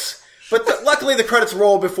credits? But luckily the credits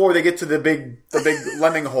roll before they get to the big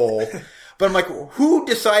lemming hole. But I'm like, who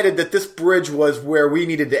decided that this bridge was where we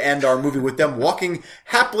needed to end our movie, with them walking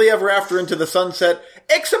happily ever after into the sunset,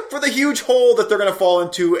 except for the huge hole that they're going to fall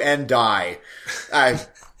into and die?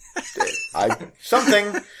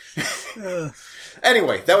 Something.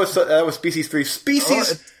 Anyway, that was Species 3.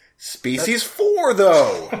 Species 4,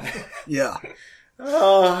 though. Yeah.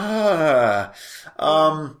 Now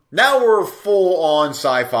we're full on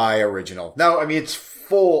sci-fi original. Now, I mean, it's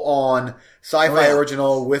full on sci-fi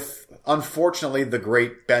original with, unfortunately, the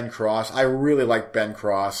great Ben Cross. I really like Ben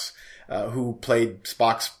Cross, who played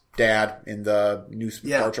Spock's dad in the new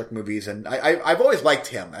Star Trek movies, and I've always liked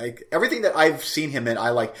him. Everything that I've seen him in,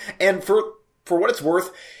 I like. And for what it's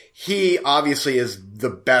worth, he obviously is the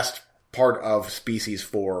best part of Species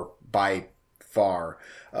 4 by far.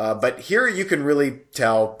 But here you can really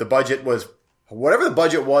tell the budget was, whatever the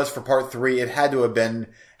budget was for part 3, it had to have been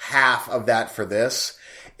half of that for this.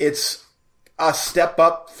 It's a step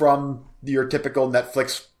up from your typical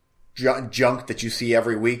Netflix junk that you see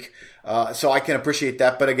every week. So I can appreciate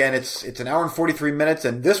that. But again, it's an hour and 43 minutes.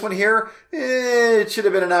 And this one here, it should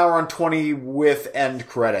have been an hour and 20 with end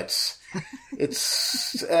credits.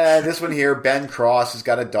 It's this one here, Ben Cross has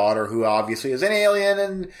got a daughter who obviously is an alien,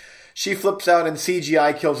 and she flips out and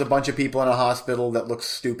CGI kills a bunch of people in a hospital that looks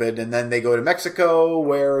stupid. And then they go to Mexico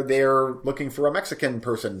where they're looking for a Mexican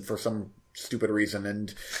person for some stupid reason.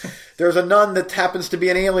 And there's a nun that happens to be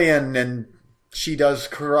an alien, and she does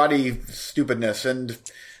karate stupidness. And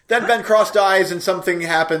then Ben Cross dies and something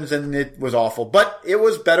happens, and it was awful. But it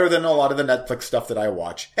was better than a lot of the Netflix stuff that I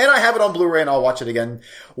watch. And I have it on Blu-ray, and I'll watch it again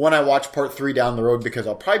when I watch part 3 down the road, because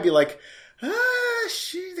I'll probably be like,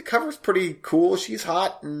 the cover's pretty cool. She's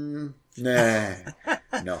hot. Nah.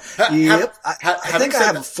 No. Yep. I think I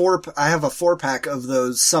have a 4-pack of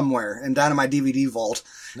those somewhere and down in my DVD vault.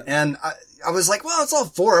 And I was like, well, it's all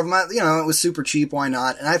 4 of them. It was super cheap. Why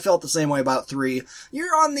not? And I felt the same way about 3.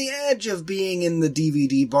 You're on the edge of being in the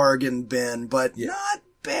DVD bargain bin, but not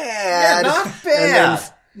bad. Yeah, not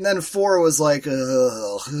bad. And then 4 was like,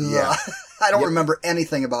 ugh. Yeah. I don't remember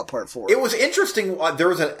anything about part 4. It was interesting. There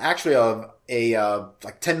was actually a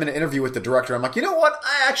 10-minute interview with the director. I'm like, you know what?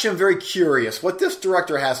 I actually am very curious what this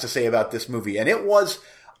director has to say about this movie. And it was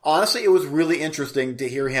really interesting to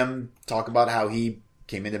hear him talk about how he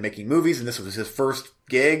came into making movies, and this was his first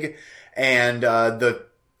gig, and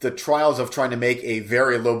the trials of trying to make a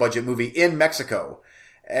very low budget movie in Mexico.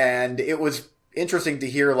 And it was interesting to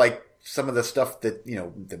hear some of the stuff that,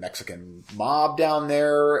 the Mexican mob down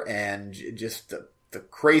there, and just the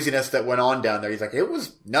craziness that went on down there. He's like, it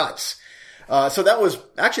was nuts. So that was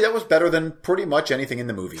better than pretty much anything in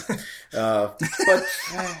the movie. But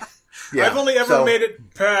yeah. I've only ever made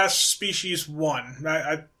it past Species 1.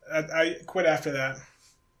 I quit after that.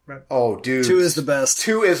 But oh, dude. 2 is the best.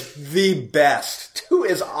 2 is the best. 2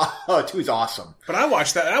 is awesome. But I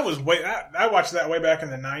watched that. I watched that way back in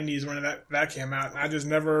the 90s when that came out. And I just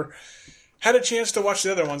never had a chance to watch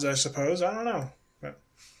the other ones, I suppose. I don't know. But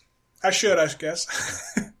I should, I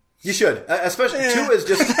guess. You should. Especially 2 is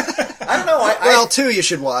just... I don't know. 2 you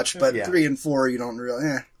should watch, but 3 and 4 you don't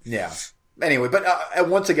really... Yeah. Anyway, but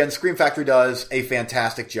once again, Scream Factory does a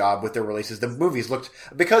fantastic job with their releases. The movies looked...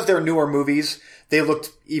 Because they're newer movies, they looked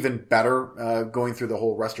even better going through the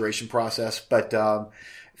whole restoration process. But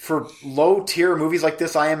for low-tier movies like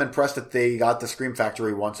this, I am impressed that they got the Scream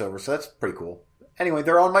Factory once over. So that's pretty cool. Anyway,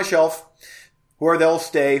 they're on my shelf, where they'll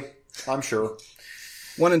stay, I'm sure.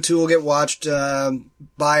 1 and 2 will get watched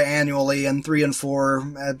biannually, and 3 and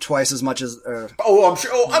 4 twice as much as... I'm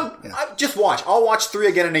sure. I'm just watch. I'll watch 3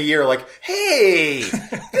 again in a year. Like, hey,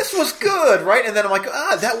 this was good, right? And then I'm like,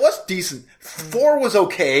 that was decent. 4 was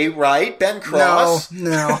okay, right? Ben Cross.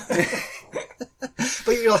 No.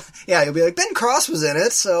 But you'll be like, Ben Cross was in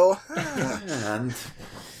it, so... And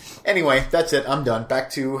anyway, that's it. I'm done.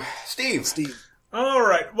 Back to Steve. All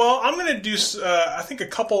right. Well, I'm going to do, I think, a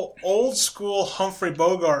couple old school Humphrey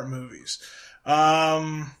Bogart movies.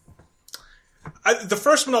 The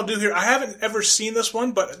first one I'll do here, I haven't ever seen this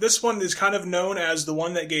one, but this one is kind of known as the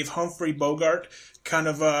one that gave Humphrey Bogart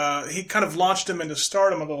he kind of launched him into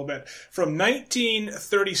stardom a little bit. From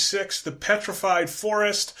 1936, The Petrified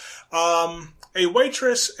Forest. A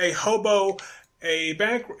waitress, a hobo, a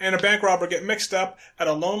bank robber get mixed up at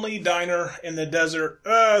a lonely diner in the desert,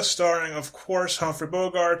 starring, of course, Humphrey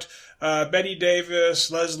Bogart, Betty Davis,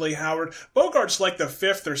 Leslie Howard. Bogart's like the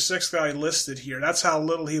 5th or 6th guy listed here. That's how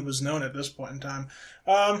little he was known at this point in time.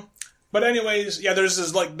 But anyways, there's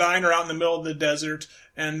this diner out in the middle of the desert,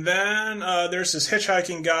 and then there's this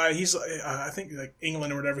hitchhiking guy. He's I think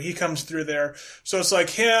England or whatever. He comes through there, so it's like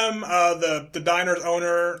him, the diner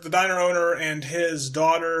owner, and his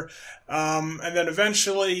daughter, and then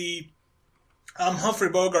eventually. Humphrey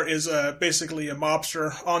Bogart is basically a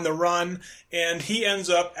mobster on the run, and he ends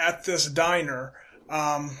up at this diner.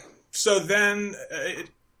 So then,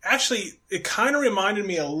 it kind of reminded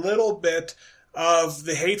me a little bit of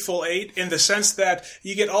The Hateful Eight, in the sense that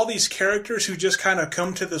you get all these characters who just kind of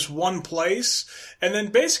come to this one place, and then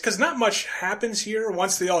basically, because not much happens here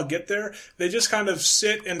once they all get there, they just kind of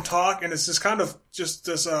sit and talk, and it's just kind of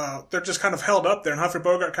they're just kind of held up there, and Humphrey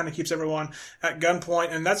Bogart kind of keeps everyone at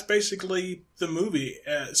gunpoint, and that's basically the movie.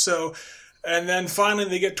 And then finally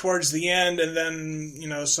they get towards the end, and then,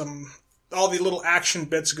 all the little action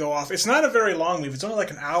bits go off. It's not a very long movie. It's only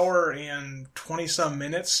like an hour and 20-some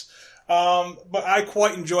minutes. But I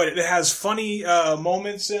quite enjoyed it. It has funny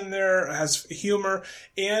moments in there, it has humor,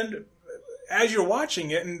 and as you're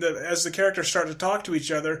watching it, and as the characters start to talk to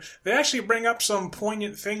each other, they actually bring up some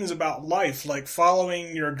poignant things about life, like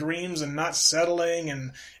following your dreams and not settling,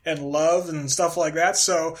 and love and stuff like that.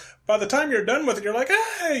 So by the time you're done with it, you're like,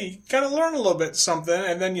 hey, you gotta learn a little bit something,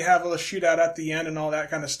 and then you have a shootout at the end and all that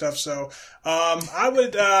kind of stuff. So I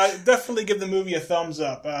would definitely give the movie a thumbs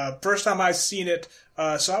up. First time I've seen it,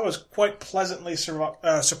 so I was quite pleasantly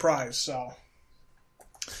surprised. So.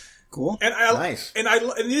 Cool. And Nice.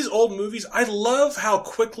 in these old movies, I love how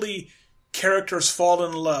quickly characters fall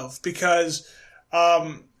in love because,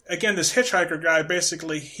 again, this hitchhiker guy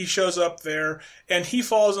basically he shows up there and he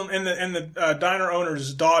falls in the diner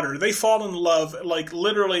owner's daughter. They fall in love like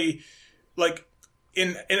literally, like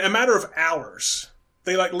in a matter of hours.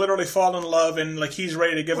 They like literally fall in love and like he's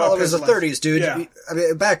ready to give up. Well, it was his the life. 30s, dude. Yeah. I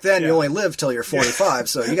mean, back then you Yeah. only lived till you're 45,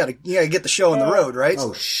 so you gotta get the show on the road, right?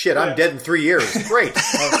 Oh shit! I'm dead in 3 years. Great.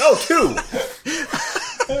 Oh, 2.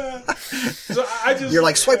 So I just You're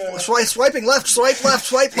like swiping left, swipe left,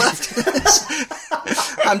 swipe left.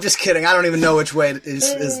 I'm just kidding. I don't even know which way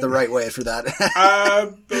is the right way for that.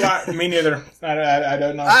 me neither. I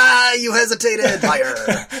don't know. You hesitated. Liar.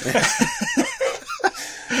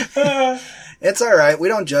 It's all right. We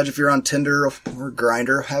don't judge if you're on Tinder or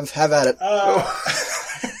Grindr. Have at it.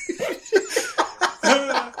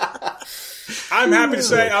 I'm happy to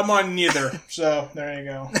say I'm on neither. So there you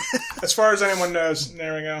go. As far as anyone knows,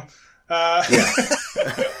 there we go.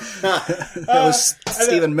 That was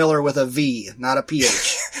Stephen Miller with a V, not a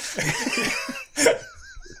PH.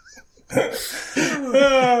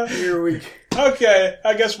 Here we. Okay,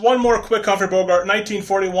 I guess one more quick Humphrey Bogart,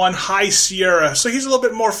 1941, High Sierra. So he's a little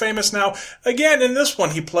bit more famous now. Again, in this one,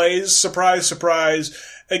 he plays, surprise, surprise,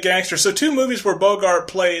 a gangster. So 2 movies where Bogart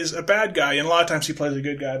plays a bad guy, and a lot of times he plays a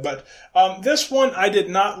good guy. But this one I did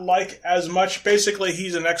not like as much. Basically,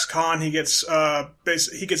 he's an ex-con. He gets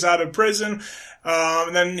he gets out of prison,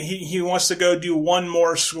 and then he wants to go do one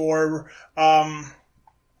more score.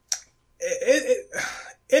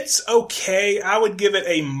 It's okay. I would give it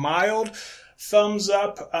a mild thumbs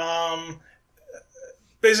up.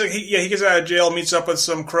 Basically, he gets out of jail, meets up with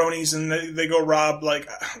some cronies, and they go rob like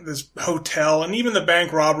this hotel, and even the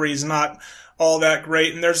bank robbery is not all that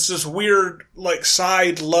great. And there's this weird like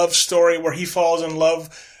side love story where he falls in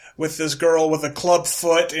love with this girl with a club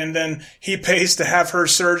foot, and then he pays to have her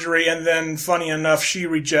surgery, and then funny enough, she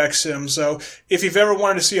rejects him. So if you've ever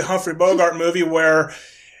wanted to see a Humphrey Bogart movie where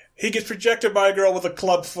he gets rejected by a girl with a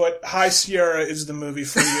club foot, High Sierra is the movie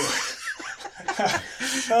for you.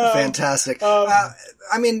 Fantastic.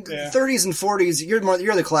 I mean, 30s and 40s.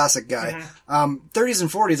 You're the classic guy. 30s and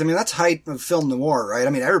 40s. I mean, that's height of film noir, right? I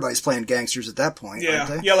mean, everybody's playing gangsters at that point. Yeah,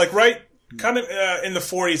 aren't they? yeah, like right, kind of in the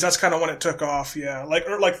 40s. That's kind of when it took off. Yeah, like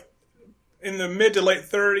in the mid to late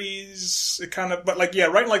 30s, it kind of, but like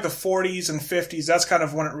right in like the 40s and 50s. That's kind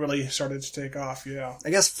of when it really started to take off. Yeah, I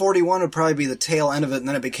guess 41 would probably be the tail end of it, and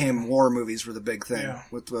then it became war movies were the big thing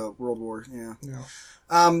with World War. Yeah.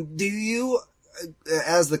 Do you,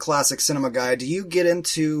 as the classic cinema guy, do you get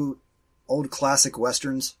into old classic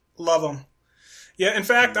westerns? Love them. Yeah, in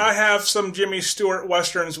fact, I have some Jimmy Stewart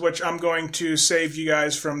westerns, which I'm going to save you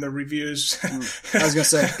guys from the reviews. I was going to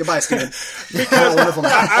say, goodbye, Steven. Because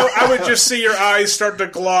I would just see your eyes start to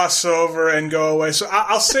gloss over and go away. So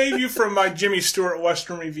I'll save you from my Jimmy Stewart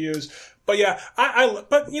western reviews. But yeah,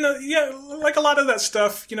 but like a lot of that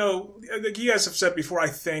stuff, like you guys have said before, I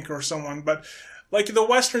think, or someone, but like the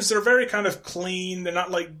westerns, they're very kind of clean. They're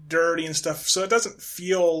not like dirty and stuff. So it doesn't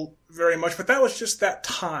feel very much, but that was just that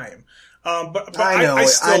time. But I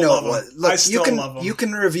still love them. Look, I still love them. You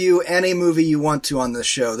can review any movie you want to on this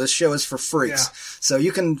show. This show is for freaks. Yeah. So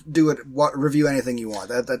you can review anything you want.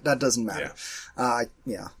 That doesn't matter.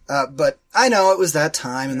 But I know it was that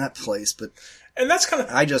time and that place, but. And that's kind of...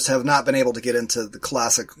 I just have not been able to get into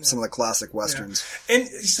some of the classic westerns. Yeah. And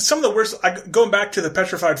some of the worst, going back to the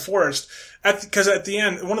Petrified Forest, because at the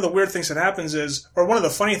end, one of the weird things that happens is, or one of the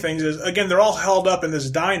funny things is, again, they're all held up in this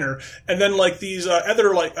diner, and then like these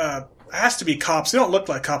other has to be cops. They don't look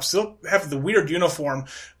like cops. They don't have the weird uniform,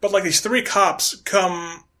 but like these 3 cops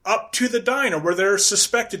come up to the diner where they're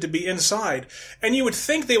suspected to be inside. And you would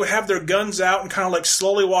think they would have their guns out and kind of like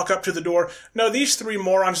slowly walk up to the door. No, these 3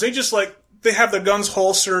 morons, they just like, they have their guns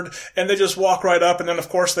holstered and they just walk right up. And then of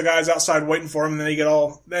course the guy's outside waiting for them. And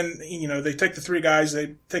then they take the 3 guys,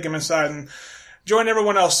 they take them inside and join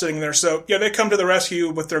everyone else sitting there. So yeah, they come to the rescue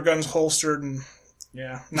with their guns holstered and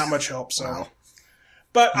not much help. So, wow.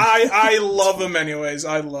 But I love them anyways.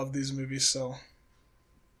 I love these movies. So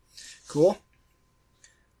cool.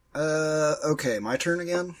 Okay. My turn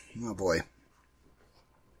again. Oh boy.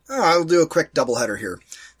 I'll do a quick doubleheader here.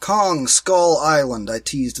 Kong Skull Island. I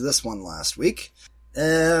teased this one last week.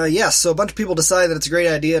 Yes, so a bunch of people decide that it's a great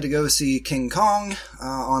idea to go see King Kong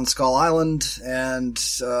on Skull Island, and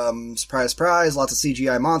surprise, surprise, lots of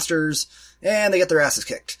CGI monsters, and they get their asses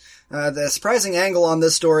kicked. The surprising angle on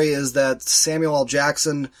this story is that Samuel L.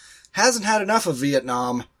 Jackson hasn't had enough of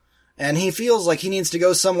Vietnam, and he feels like he needs to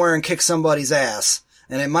go somewhere and kick somebody's ass,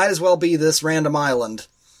 and it might as well be this random island.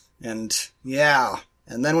 And, yeah.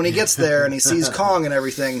 And then when he gets there and he sees Kong and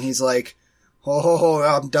everything, he's like, oh,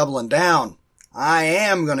 I'm doubling down. I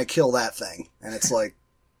am gonna kill that thing. And it's like,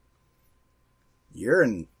 you're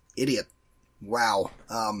an idiot. Wow.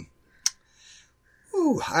 I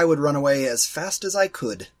would run away as fast as I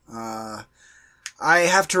could. I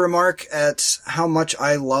have to remark at how much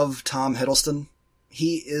I love Tom Hiddleston.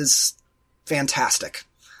 He is fantastic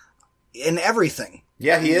in everything.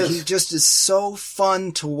 Yeah, he is. He just is so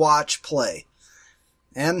fun to watch play.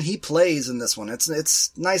 And he plays in this one. It's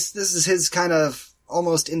nice. This is his kind of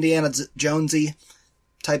almost Indiana Jonesy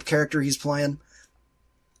type character he's playing.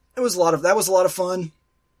 That was a lot of fun.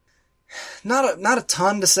 Not a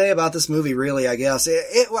ton to say about this movie, really, I guess.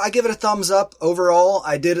 I give it a thumbs up overall.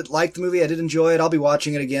 I did like the movie. I did enjoy it. I'll be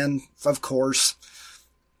watching it again, of course.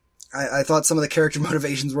 I thought some of the character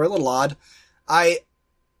motivations were a little odd.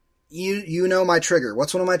 You know my trigger.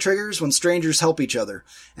 What's one of my triggers? When strangers help each other.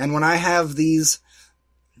 And when I have this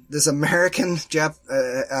American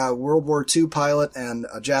World War II pilot and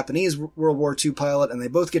a Japanese World War II pilot, and they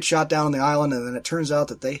both get shot down on the island, and then it turns out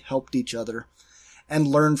that they helped each other and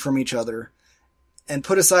learned from each other and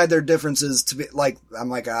put aside their differences to be like, I'm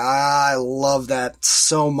like, I love that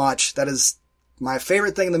so much. That is my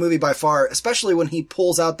favorite thing in the movie by far, especially when he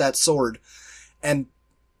pulls out that sword and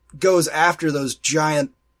goes after those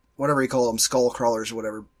giant, whatever you call them, skull crawlers or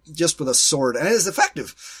whatever, just with a sword. And it is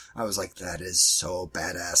effective. I was like, that is so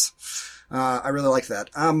badass. I really like that.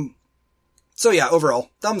 So yeah, overall,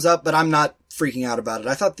 thumbs up, but I'm not freaking out about it.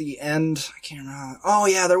 I thought the end, I can't remember. Oh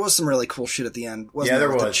yeah, there was some really cool shit at the end. Wasn't there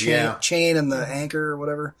with was, the chain and the anchor or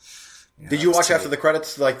whatever. Yeah, did you watch after the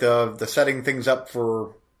credits, like the setting things up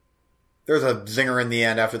for, there's a zinger in the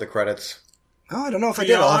end after the credits. Oh, I don't know if I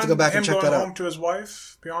did. I'll have to go back and check that going out. home to his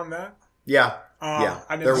wife, beyond that? Yeah. Yeah.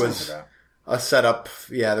 I didn't there see was that. a setup.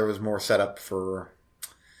 Yeah, there was more setup for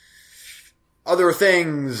other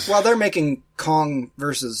things. Well, they're making Kong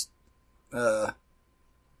versus Godzilla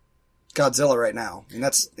right now. I mean,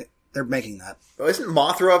 they're making that. Oh, isn't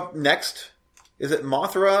Mothra next? Is it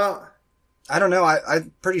Mothra? I don't know.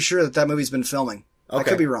 I'm pretty sure that movie's been filming. Okay. I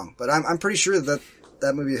could be wrong, but I'm pretty sure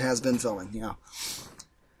that movie has been filming. Yeah.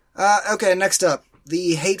 Okay, next up,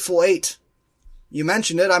 The Hateful Eight. You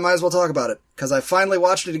mentioned it. I might as well talk about it because I finally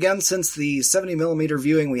watched it again since the 70mm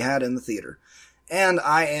viewing we had in the theater, and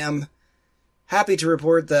I am happy to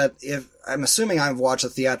report that I'm assuming I've watched a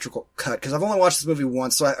theatrical cut because I've only watched this movie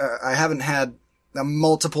once, so I haven't had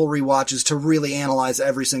multiple rewatches to really analyze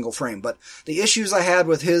every single frame. But the issues I had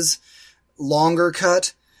with his longer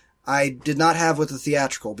cut, I did not have with the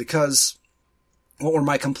theatrical because what were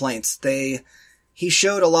my complaints? He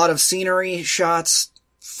showed a lot of scenery shots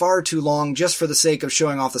far too long just for the sake of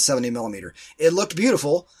showing off the 70mm. It looked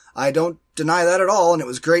beautiful. I don't deny that at all, and it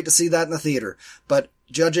was great to see that in the theater. But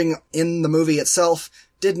judging in the movie itself,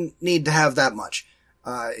 didn't need to have that much.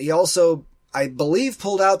 He also, I believe,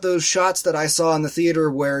 pulled out those shots that I saw in the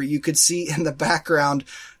theater where you could see in the background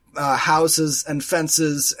houses and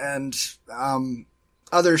fences and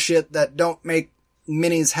other shit that don't make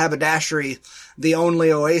Minnie's haberdashery the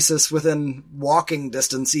only oasis within walking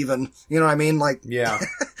distance even. You know what I mean? Like, yeah.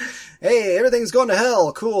 Hey, everything's going to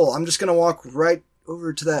hell. Cool. I'm just going to walk right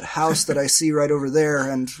over to that house that I see right over there,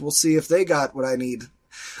 and we'll see if they got what I need.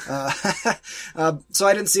 So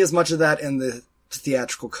I didn't see as much of that in the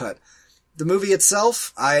theatrical cut. The movie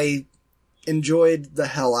itself, I enjoyed the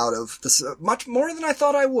hell out of this much more than I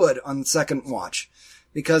thought I would on the second watch,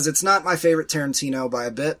 because it's not my favorite Tarantino by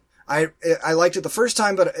a bit. I liked it the first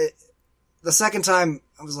time, but the second time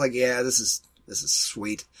I was like, yeah, this is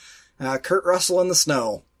sweet. Kurt Russell in the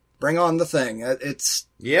snow. Bring on the thing.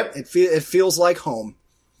 Yep. It feels like home.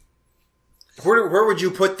 Where would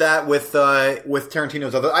you put that with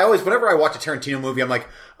Tarantino's other? Whenever I watch a Tarantino movie, I'm like,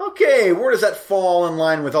 okay, where does that fall in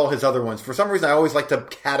line with all his other ones? For some reason, I always like to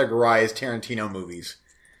categorize Tarantino movies.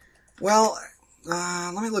 Well,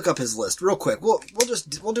 let me look up his list real quick. We'll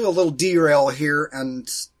do a little derail here and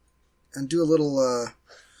do a little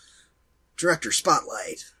director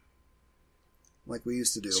spotlight, like we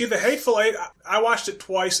used to do. See, The Hateful Eight, I watched it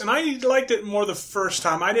twice, and I liked it more the first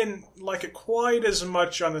time. I didn't like it quite as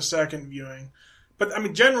much on the second viewing. But, I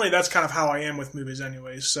mean, generally that's kind of how I am with movies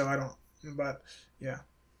anyways, so I don't... But, yeah.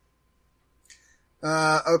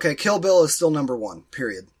 Okay, Kill Bill is still number 1,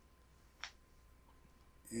 period.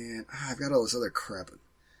 And I've got all this other crap.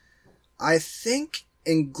 I think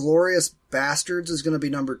Inglourious Bastards is going to be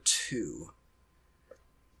number 2.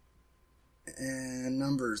 And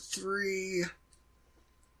number 3...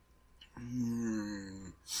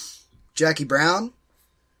 Jackie Brown?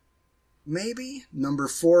 Maybe? Number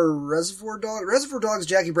 4, Reservoir Dogs? Reservoir Dogs,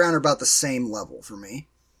 Jackie Brown are about the same level for me.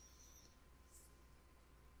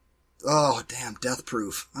 Oh, damn, Death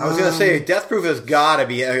Proof. I was going to say, Death Proof has got to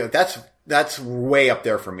be... that's way up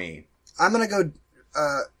there for me. I'm going to go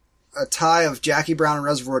a tie of Jackie Brown and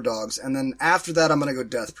Reservoir Dogs, and then after that I'm going to go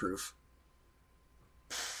Death Proof.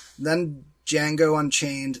 Then Django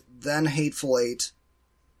Unchained, then Hateful Eight.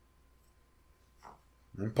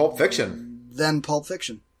 And Pulp Fiction. Then Pulp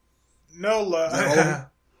Fiction. No,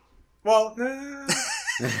 well,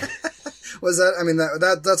 Was that? I mean,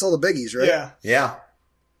 that's all the biggies, right? yeah. Yeah.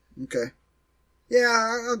 Okay.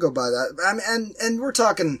 Yeah, I'll go by that. I mean, and we're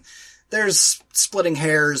talking. There's splitting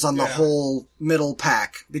hairs on the whole middle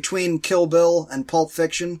pack between Kill Bill and Pulp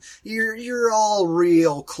Fiction. You're all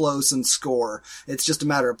real close in score. It's just a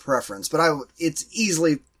matter of preference. But it's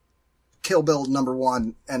easily Kill Bill number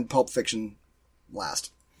 1 and Pulp Fiction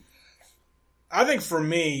last. I think for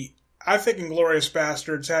me, I think Inglourious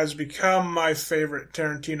Bastards has become my favorite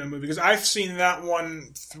Tarantino movie because I've seen that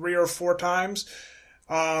one 3 or 4 times.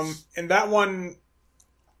 And that one,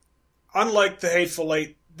 unlike The Hateful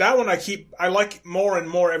Eight, that one I like more and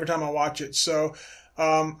more every time I watch it. So,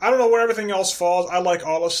 I don't know where everything else falls. I like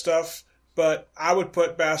all this stuff, but I would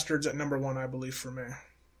put Bastards at number 1, I believe, for me.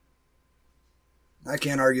 I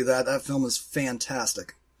can't argue that. That film is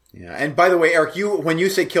fantastic. Yeah, and by the way, Eric, when you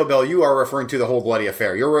say Kill Bill, you are referring to the whole bloody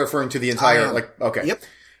affair. You're referring to the entire, okay. Yep.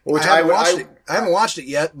 Which I haven't watched it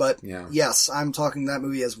yet, but yes, I'm talking that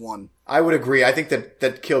movie as 1. I would agree. I think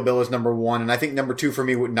that Kill Bill is number 1, and I think number 2 for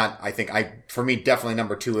me for me, definitely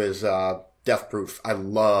number 2 is, Death Proof. I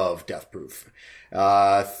love Death Proof.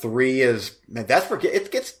 3 is, man,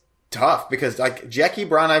 it gets tough because like Jackie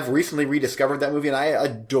Brown, I've recently rediscovered that movie and I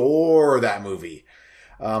adore that movie.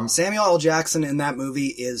 Samuel L. Jackson in that movie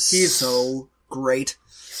he's so great.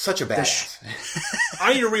 Such a badass.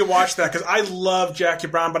 I need to rewatch that because I love Jackie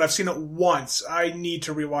Brown, but I've seen it once. I need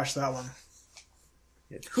to rewatch that one.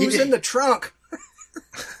 Who's in the trunk?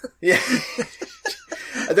 Yeah.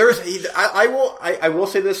 I will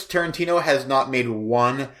say this, Tarantino has not made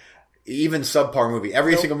one even subpar movie.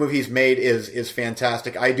 Every single movie he's made is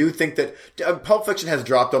fantastic. I do think that Pulp Fiction has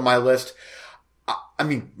dropped on my list. I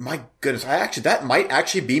mean, my goodness, that might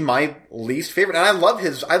actually be my least favorite. And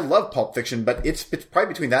I love Pulp Fiction, but it's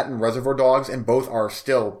probably between that and Reservoir Dogs, and both are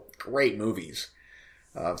still great movies.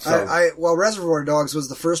 Well, Reservoir Dogs was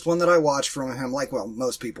the first one that I watched from him,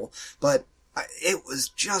 most people, but it was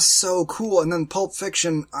just so cool. And then Pulp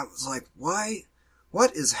Fiction, I was like, why?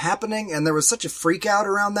 What is happening? And there was such a freak out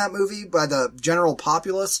around that movie by the general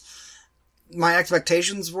populace. My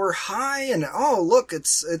expectations were high, and oh, look,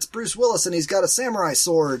 it's Bruce Willis, and he's got a samurai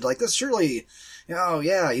sword. Like, this surely,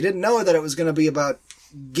 you didn't know that it was going to be about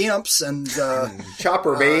gimps and,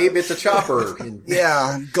 chopper, babe, it's a chopper.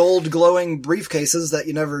 Yeah, gold glowing briefcases that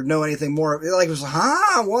you never know anything more. Like, it was,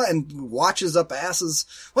 what? And watches up asses.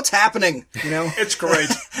 What's happening? It's great.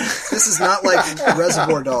 This is not like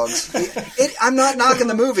Reservoir Dogs. I'm not knocking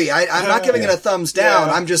the movie. I'm not giving it a thumbs down.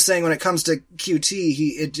 Yeah. I'm just saying when it comes to QT,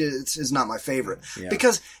 it is not my favorite. Yeah.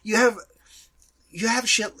 Because you have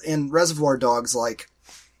shit in Reservoir Dogs like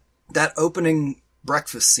that opening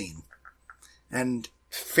breakfast scene. And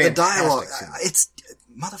fantastic the dialogue, it's,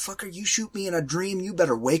 motherfucker, you shoot me in a dream, you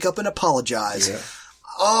better wake up and apologize. Yeah.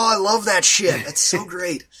 Oh, I love that shit. It's so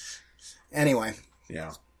great. Anyway.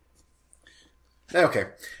 Yeah. Okay.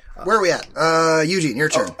 Where are we at? Eugene, your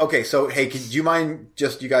turn. Okay, so, hey, do you mind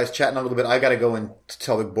just you guys chatting a little bit? I gotta go and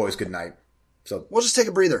tell the boys goodnight. So we'll just take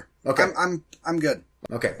a breather. Okay. I'm good.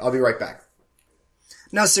 Okay, I'll be right back.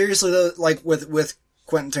 No, seriously though, like with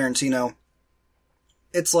Quentin Tarantino,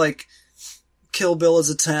 it's like Kill Bill is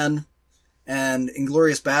a 10, and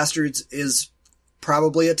Inglourious Bastards is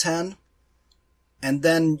probably a 10. And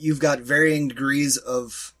then you've got varying degrees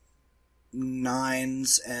of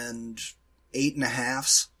 9s and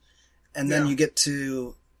 8.5s. And then you get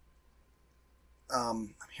to,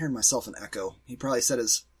 I'm hearing myself an echo. He probably set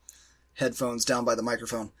his headphones down by the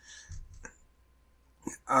microphone.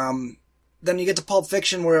 Then you get to Pulp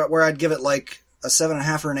Fiction where I'd give it like a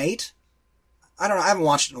 7.5 or an 8. I don't know. I haven't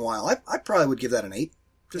watched it in a while. I probably would give that an 8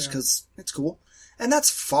 just because it's cool. And that's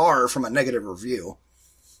far from a negative review.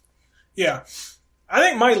 Yeah. I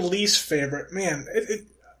think my least favorite, man,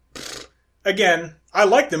 again, I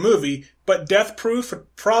like the movie, but but Death Proof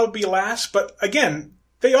would probably be last. But again,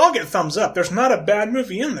 they all get thumbs up. There's not a bad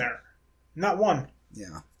movie in there. Not one.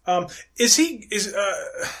 Yeah. Is he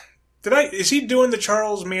doing the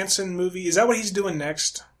Charles Manson movie? Is that what he's doing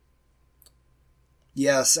next?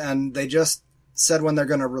 Yes, and they just said when it's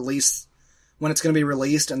going to be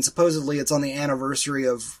released, and supposedly it's on the anniversary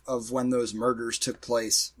of when those murders took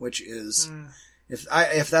place, which is,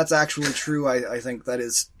 if that's actually true, I think that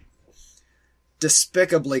is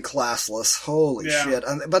despicably classless. Holy shit.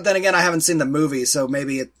 But then again, I haven't seen the movie, so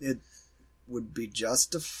maybe it would be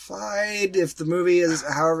justified if the movie is,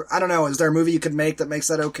 however, I don't know, is there a movie you could make that makes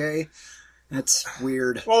that okay? It's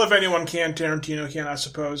weird. Well, if anyone can, Tarantino can, I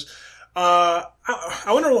suppose. I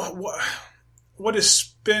wonder what his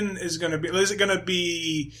spin is going to be. Is it going to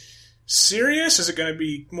be serious? Is it going to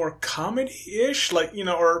be more comedy-ish?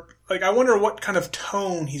 Or I wonder what kind of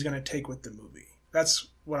tone he's going to take with the movie. That's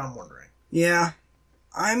what I'm wondering. Yeah.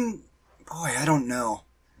 I don't know.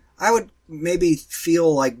 I would maybe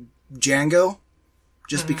feel like Django,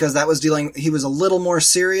 just because he was a little more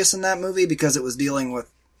serious in that movie because it was dealing with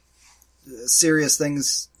serious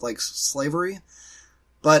things like slavery.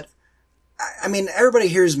 But I mean, everybody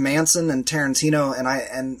hears Manson and Tarantino, and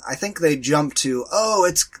I think they jump to,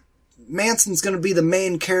 Manson's going to be the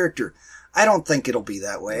main character. I don't think it'll be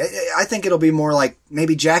that way. I think it'll be more like,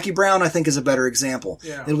 maybe Jackie Brown, I think, is a better example.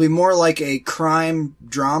 Yeah. It'll be more like a crime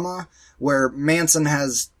drama where Manson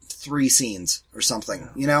has 3 scenes or something,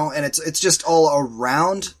 and it's just all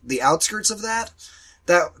around the outskirts of that.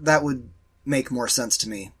 That would make more sense to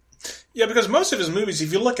me. Yeah, because most of his movies,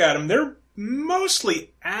 if you look at them, they're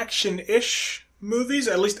mostly action-ish movies,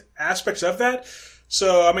 at least aspects of that.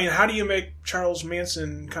 So, I mean, how do you make Charles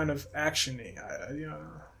Manson kind of action-y?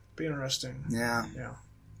 Be interesting. Yeah. Yeah.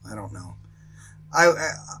 I don't know.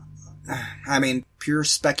 I mean, pure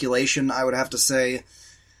speculation, I would have to say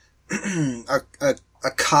a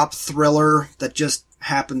cop thriller that just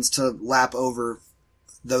happens to lap over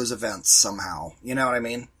those events somehow. You know what I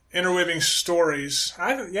mean? Interweaving stories.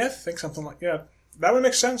 I think something like that would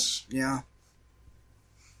make sense. Yeah.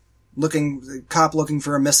 Cop looking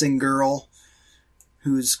for a missing girl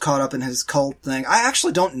who's caught up in his cult thing. I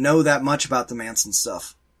actually don't know that much about the Manson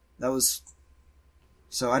stuff.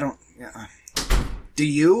 So I don't, yeah. Do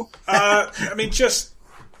you? I mean, just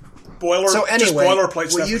So anyway,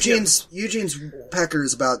 boilerplate stuff. Eugene's pecker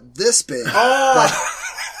is about this big.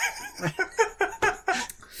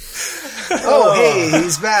 Oh, hey,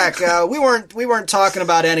 he's back. We weren't talking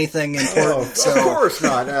about anything important. Of course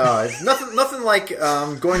not. Nothing like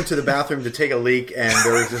going to the bathroom to take a leak and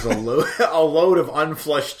there was just a load of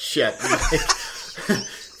unflushed shit.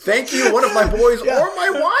 Thank you, one of my boys or my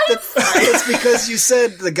wife. It's because you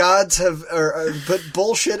said the gods have put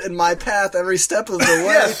bullshit in my path every step of the way.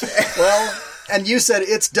 Yes. Well, and you said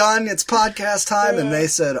it's done, it's podcast time, and they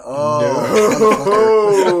said, no.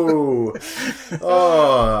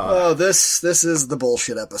 Oh, this is the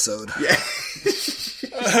bullshit episode. Yeah.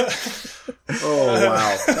 Oh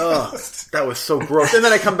wow! Oh, that was so gross. And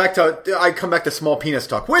then I come back to small penis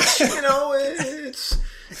talk, which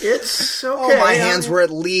it's okay. Oh, my hands were at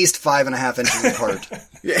least 5.5 inches apart.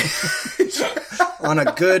 Yeah. On a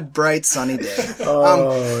good, bright, sunny day.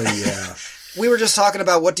 Yeah. We were just talking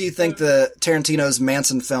about what do you think the Tarantino's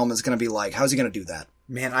Manson film is going to be like? How's he going to do that?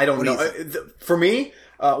 Man, I don't know. For me,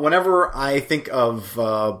 whenever I think of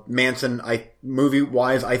Manson,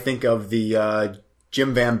 movie-wise, I think of the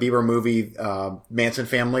Jim Van Bieber movie, Manson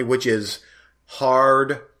Family, which is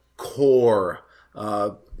hardcore.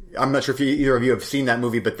 I'm not sure if either of you have seen that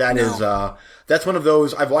movie, but that's one of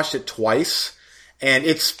those. I've watched it twice, and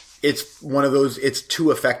it's one of those. It's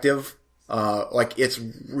too effective. It's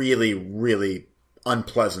really, really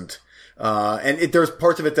unpleasant. And there's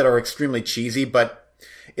parts of it that are extremely cheesy, but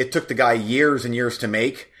it took the guy years and years to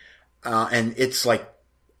make. And it's like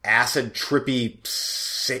acid trippy.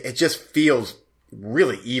 It just feels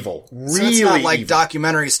really evil. Really, so it's not like evil.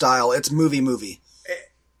 Documentary style. It's movie.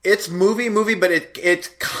 It's movie, but it's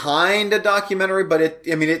kind of documentary, but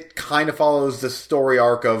it kind of follows the story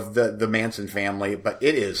arc of the Manson family, but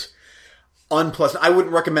it is unpleasant. I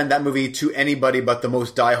wouldn't recommend that movie to anybody but the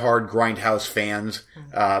most diehard Grindhouse fans,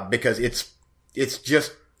 because it's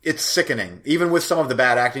sickening, even with some of the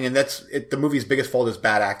bad acting, and the movie's biggest fault is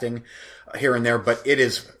bad acting here and there, but it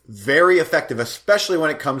is very effective, especially when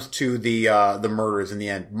it comes to the murders in the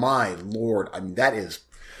end. My Lord, I mean, that is...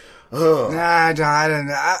 Ugh. I don't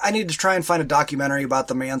know. I need to try and find a documentary about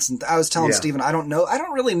the Manson. I was telling Steven, I don't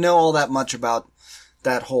really know all that much about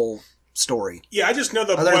that whole story. Yeah, I just know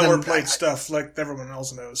the boilerplate stuff like everyone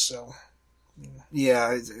else knows, so.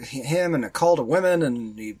 Yeah, him and a cult of women,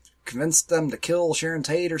 and he convinced them to kill Sharon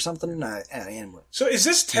Tate or something. Anyway. So is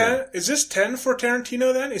this 10? Yeah. Is this 10 for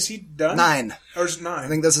Tarantino then? Is he done? 9. Or is it 9? I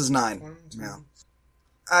think this is 9. Yeah.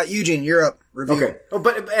 Eugene, you're up. Review. Okay. Oh,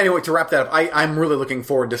 but anyway, to wrap that up, I'm really looking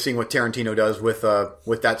forward to seeing what Tarantino does with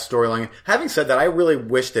that storyline. Having said that, I really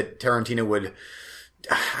wish that Tarantino would,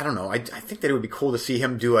 I don't know, I think that it would be cool to see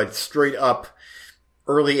him do a straight up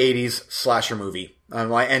early 80s slasher movie,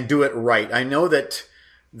 and do it right. I know that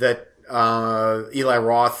Eli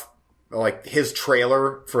Roth, like his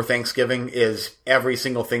trailer for Thanksgiving is every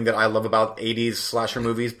single thing that I love about 80s slasher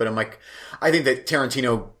movies, but I'm like, I think that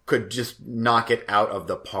Tarantino could just knock it out of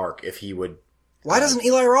the park if he would. Why doesn't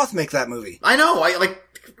Eli Roth make that movie? I know,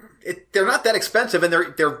 they're not that expensive, and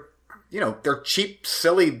they're cheap,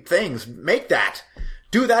 silly things. Make that.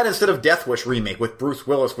 Do that instead of Death Wish remake with Bruce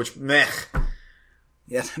Willis, which meh.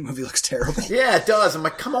 Yeah, that movie looks terrible. Yeah, it does. I'm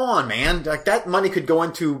like, come on, man. Like, that money could go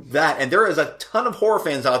into that. And there is a ton of horror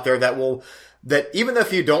fans out there that even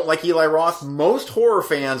if you don't like Eli Roth, most horror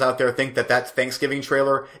fans out there think that Thanksgiving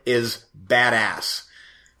trailer is badass.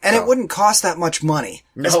 And it wouldn't cost that much money.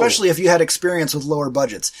 No. Especially if you had experience with lower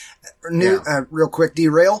budgets. Real quick,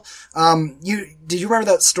 derail. Did you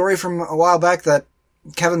remember that story from a while back that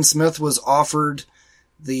Kevin Smith was offered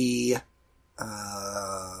the,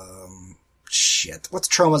 what's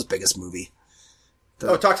Troma's biggest movie?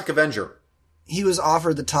 Toxic Avenger. He was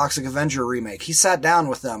offered the Toxic Avenger remake. He sat down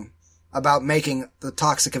with them about making the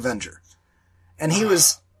Toxic Avenger. And he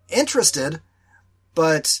was interested,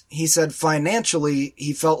 but he said financially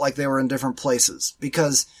he felt like they were in different places.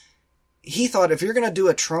 Because he thought if you're going to do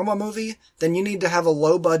a Troma movie, then you need to have a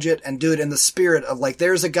low budget and do it in the spirit of like,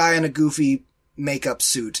 there's a guy in a goofy makeup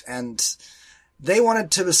suit and they wanted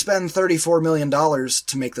to spend $34 million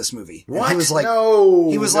to make this movie. What? And he was like,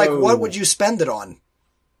 like, what would you spend it on?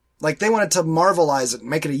 Like, they wanted to Marvelize it and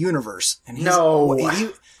make it a universe. And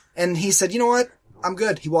he said, you know what? I'm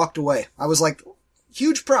good. He walked away. I was like,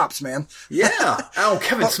 huge props, man. Yeah.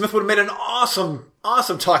 Kevin Smith would have made an awesome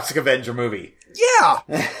Toxic Avenger movie. Yeah.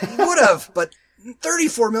 He would have, but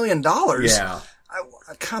 $34 million? Yeah.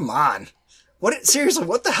 Come on. Seriously,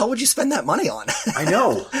 what the hell would you spend that money on? I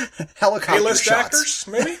know. Helicopter A-list shots. actors,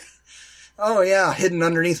 maybe? Oh, yeah, hidden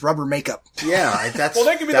underneath rubber makeup. Yeah, that's... Well,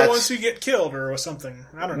 they could be the ones who get killed or something.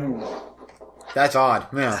 I don't know. That's odd,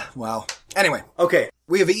 yeah. Wow. Anyway. Okay.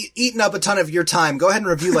 We have eaten up a ton of your time. Go ahead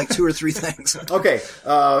and review like 2 or 3 things. Okay,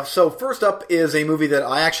 so first up is a movie that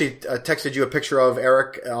I actually texted you a picture of,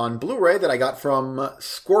 Eric, on Blu-ray that I got from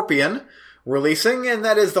Scorpion releasing, and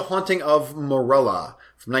that is The Haunting of Morella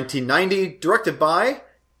from 1990, directed by,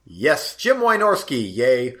 Jim Wynorski,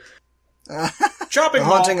 yay. Shopping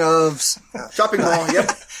Mall. Haunting of... Shopping Mall,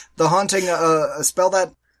 yep. The Haunting, spell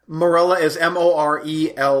that? Morella is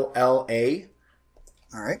Morella. All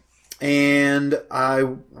right. And I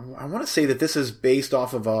want to say that this is based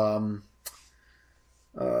off of, I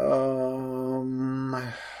want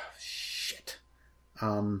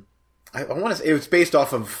to say it was based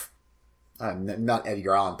off of, not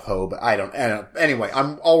Edgar Allan Poe, but I don't. Anyway,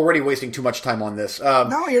 I'm already wasting too much time on this.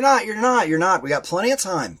 No, you're not. We got plenty of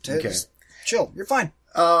time. Okay. Just chill. You're fine.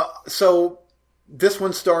 So this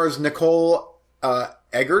one stars Nicole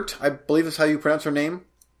Eggert, I believe is how you pronounce her name.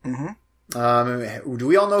 Mm-hmm. Do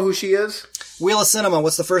we all know who she is? Wheel of Cinema.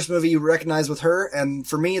 What's the first movie you recognize with her? And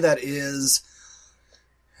for me, that is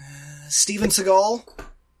Steven Seagal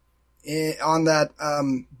on that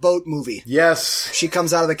boat movie. Yes. She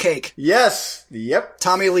comes out of the cake. Yes. Yep.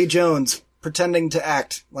 Tommy Lee Jones pretending to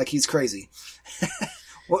act like he's crazy.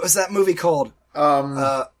 What was that movie called?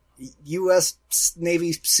 U.S.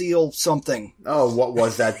 Navy SEAL something. Oh, what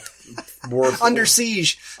was that word? Under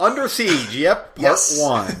Siege. Under Siege, yep. Part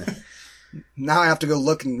 1. Now I have to go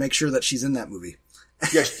look and make sure that she's in that movie.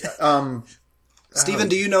 Yes. Steven,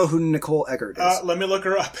 do you know who Nicole Eggert is? Let me look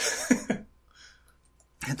her up.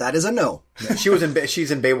 That is a no. She's in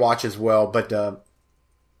Baywatch as well, but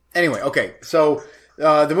anyway, okay. So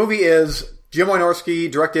the movie is Jim Wynorski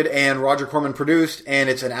directed and Roger Corman produced, and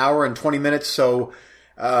it's an hour and 20 minutes. So,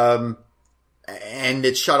 and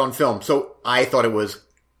it's shot on film. So I thought it was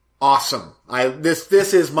awesome.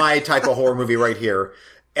 This is my type of horror movie right here.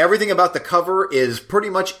 Everything about the cover is pretty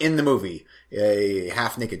much in the movie. A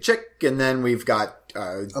half-naked chick, and then we've got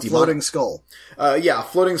a floating skull. Yeah,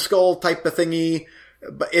 floating skull type of thingy.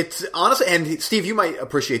 But it's honestly, and Steve, you might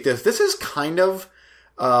appreciate this. This is kind of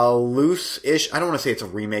loose-ish. I don't want to say it's a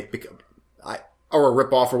remake or a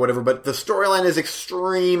ripoff or whatever, but the storyline is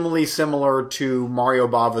extremely similar to Mario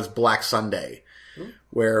Bava's Black Sunday,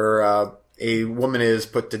 where a woman is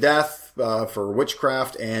put to death for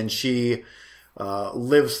witchcraft, and she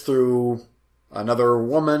lives through another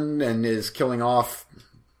woman and is killing off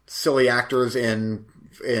silly actors in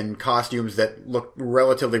costumes that look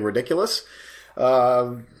relatively ridiculous.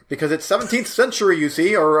 Because it's 17th century, you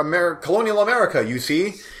see, or colonial America, you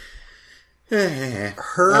see. Her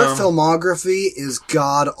filmography is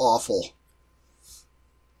god-awful.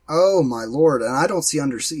 Oh, my lord. And I don't see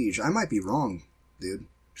Under Siege. I might be wrong, dude.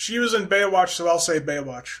 She was in Baywatch, so I'll say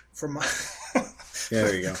Baywatch for my... Yeah,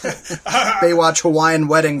 there you go. Baywatch Hawaiian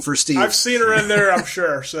Wedding for Steve. I've seen her in there, I'm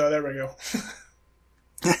sure, so there we go.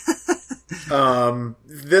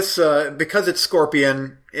 This, because it's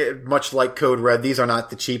Scorpion, much like Code Red, these are not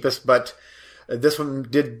the cheapest, but this one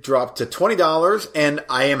did drop to $20, and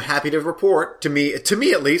I am happy to report, to me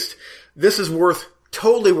at least, this is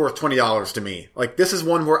totally worth $20 to me. Like, this is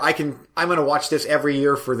one where I'm going to watch this every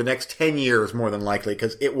year for the next 10 years, more than likely,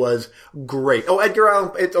 because it was great. Oh, Edgar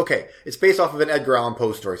Allan, it's based off of an Edgar Allan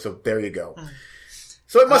Poe story, so there you go.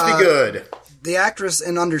 So it must be good. The actress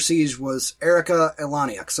in Under Siege was Erika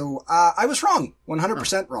Eleniak, so I was wrong.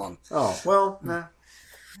 100% wrong. Oh, well, nah.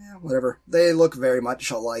 Yeah, whatever. They look very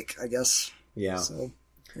much alike, I guess. Yeah. So,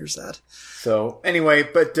 here's that. So, anyway,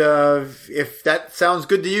 but if that sounds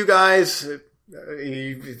good to you guys,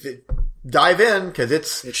 dive in, because it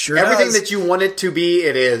sure everything does. that you want it to be,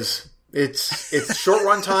 it is. It's short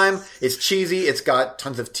run time, it's cheesy, it's got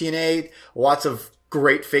tons of TNA, lots of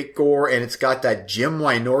great fake gore, and it's got that Jim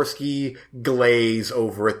Wynorski glaze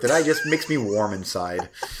over it that just makes me warm inside.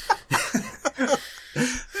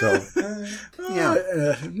 So, yeah.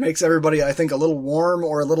 It makes everybody, I think, a little warm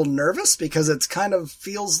or a little nervous because it's kind of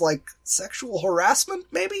feels like sexual harassment,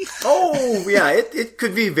 maybe? Oh, yeah, it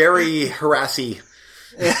could be very harassy.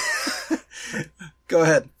 Go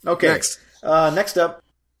ahead. Okay. Next up.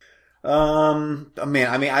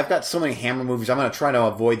 I've got so many Hammer movies. I'm going to try to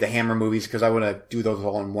avoid the Hammer movies because I want to do those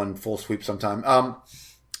all in one full sweep sometime.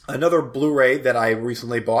 Another Blu-ray that I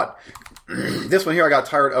recently bought. This one here I got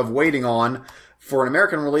tired of waiting on for an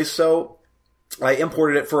American release, so I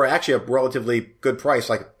imported it for actually a relatively good price,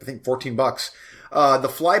 like I think $14. The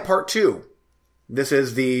Fly Part 2. This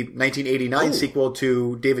is the 1989 sequel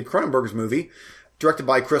to David Cronenberg's movie, directed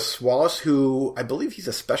by Chris Wallace, who I believe he's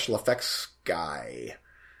a special effects guy.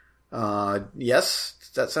 Yes,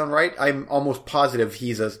 does that sound right? I'm almost positive he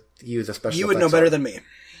was a special effects. You would know better than me.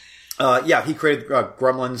 Yeah, he created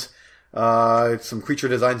Gremlins, some creature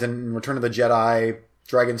designs in Return of the Jedi,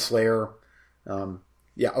 Dragon Slayer.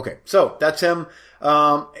 Yeah, okay. So that's him.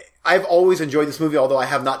 I've always enjoyed this movie, although I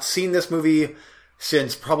have not seen this movie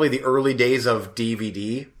since probably the early days of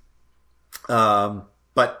DVD.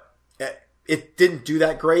 But it didn't do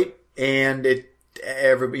that great, and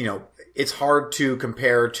it's hard to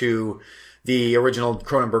compare to the original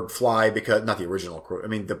Cronenberg Fly because not the original. I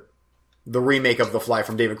mean the remake of The Fly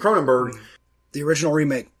from David Cronenberg, the original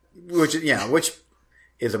remake, which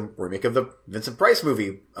is a remake of the Vincent Price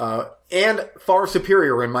movie, and far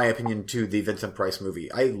superior in my opinion to the Vincent Price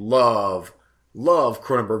movie. I love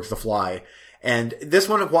Cronenberg's The Fly, and this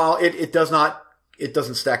one, while it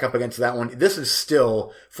doesn't stack up against that one. This is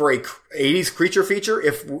still, for a 80s creature feature,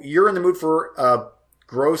 if you're in the mood for a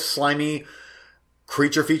gross, slimy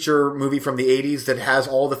creature feature movie from the 80s that has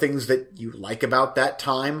all the things that you like about that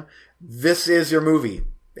time, this is your movie.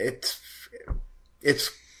 It's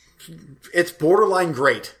borderline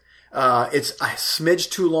great. It's a smidge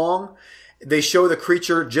too long. They show the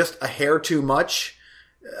creature just a hair too much,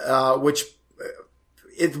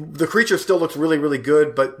 the creature still looks really, really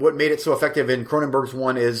good, but what made it so effective in Cronenberg's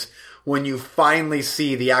one is when you finally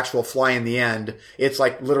see the actual fly in the end, it's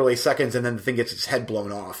like literally seconds and then the thing gets its head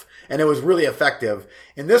blown off. And it was really effective.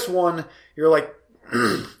 In this one, you're like,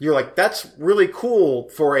 that's really cool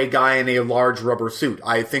for a guy in a large rubber suit.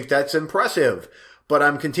 I think that's impressive. But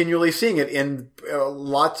I'm continually seeing it in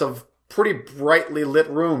lots of pretty brightly lit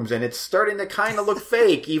rooms, and it's starting to kind of look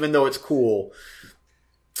fake, even though it's cool.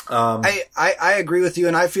 I agree with you,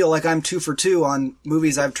 and I feel like I'm 2 for 2 on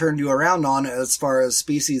movies I've turned you around on as far as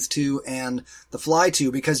Species 2 and The Fly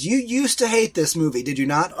 2, because you used to hate this movie, did you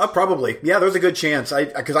not? Probably. Yeah, there's a good chance.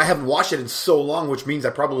 Because I haven't watched it in so long, which means I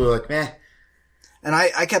probably like, meh. And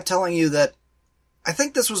I kept telling you that I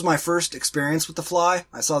think this was my first experience with The Fly.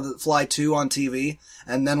 I saw The Fly 2 on TV,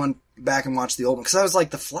 and then went back and watched the old one, because I was like,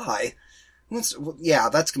 The Fly? That's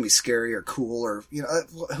gonna be scary or cool, or,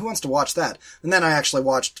 who wants to watch that? And then I actually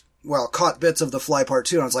caught bits of The Fly Part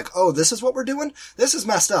 2, and I was like, oh, this is what we're doing? This is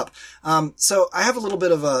messed up. So I have a little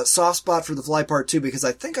bit of a soft spot for The Fly Part 2, because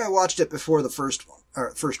I think I watched it before the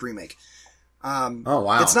first remake. Oh,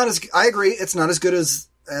 wow. I agree, it's not as good as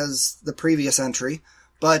the previous entry,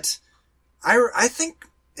 but I think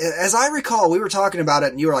as I recall, we were talking about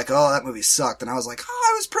it and you were like, oh, that movie sucked. And I was like,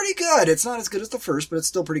 oh, it was pretty good. It's not as good as the first, but it's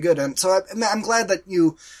still pretty good. And so I'm glad that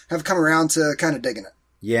you have come around to kind of digging it.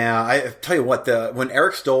 Yeah, I tell you what, when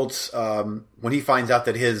Eric Stoltz, when he finds out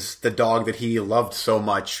that the dog that he loved so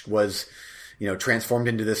much was, transformed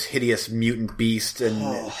into this hideous mutant beast, and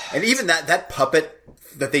even that puppet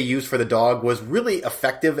that they used for the dog was really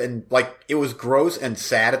effective, and like it was gross and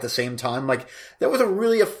sad at the same time. Like that was a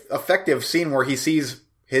really effective scene where he sees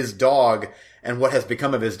his dog and what has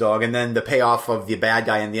become of his dog, and then the payoff of the bad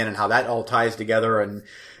guy in the end and how that all ties together. And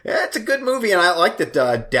yeah, it's a good movie, and I like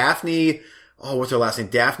that Daphne. Oh, what's her last name?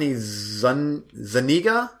 Daphne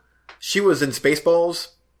Zuniga? She was in Spaceballs.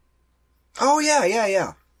 Oh,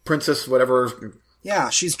 yeah. Princess, whatever. Yeah,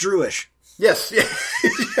 she's Druish. Yes. Yeah.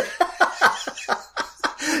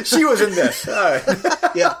 She was in this.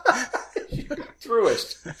 Yeah.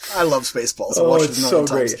 Druish. I love Spaceballs. I Oh, watched it it's a so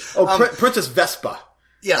million great. times. Oh, Princess Vespa.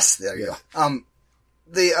 Yes, there you go.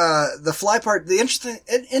 The Fly Part, the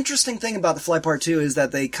interesting thing about the Fly Part 2 is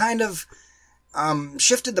that they kind of,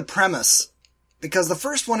 shifted the premise. Because the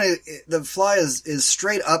first one, the Fly is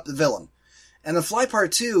straight up the villain. And the Fly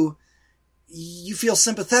Part 2, you feel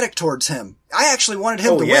sympathetic towards him. I actually wanted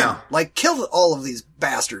him to win. Like, kill all of these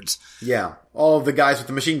bastards. Yeah. All of the guys with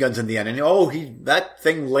the machine guns in the end. And that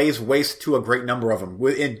thing lays waste to a great number of them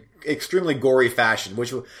in extremely gory fashion,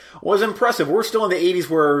 which was impressive. We're still in the 80s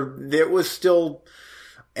where there was still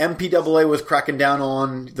MPAA was cracking down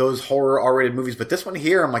on those horror R-rated movies. But this one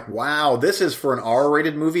here, I'm like, wow, this is for an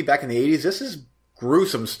R-rated movie back in the 80s. This is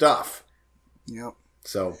gruesome stuff. Yep.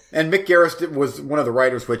 So, and Mick Garris was one of the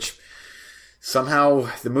writers, which somehow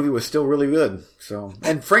the movie was still really good. So,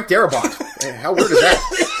 and Frank Darabont. How weird is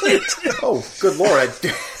that? Oh, good Lord.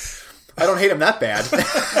 I don't hate him that bad.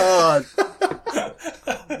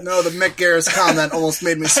 No, the Mick Garris comment almost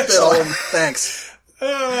made me spill. Thanks.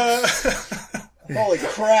 Holy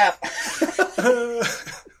crap. That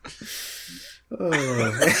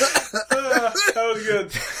was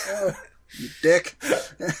good. You dick.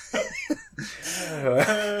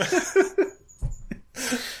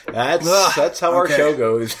 That's how our show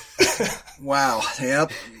goes. Wow.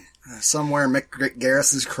 Yep. Somewhere Mick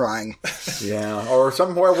Garris is crying. Yeah. Or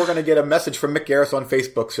somewhere we're going to get a message from Mick Garris on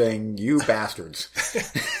Facebook saying, "You bastards."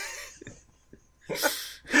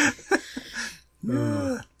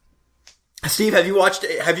 Steve, have you watched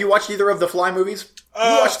either of the Fly movies?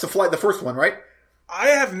 You watched the first one, right? I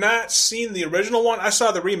have not seen the original one. I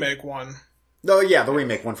saw the remake one. Oh, yeah, the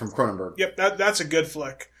remake one from Cronenberg. Yep, that's a good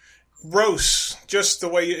flick. Gross, just the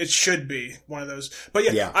way it should be. One of those.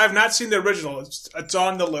 But yeah. I have not seen the original. It's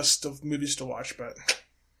on the list of movies to watch, but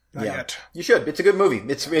not yet. You should. It's a good movie.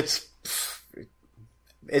 There's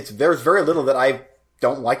very little that I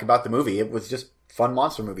don't like about the movie. It was just a fun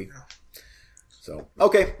monster movie. Yeah. So,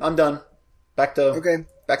 okay, I'm done. Back to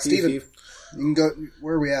Steven, you, Steve. You can go.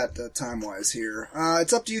 Where are we at time-wise here?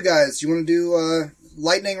 It's up to you guys. You want to do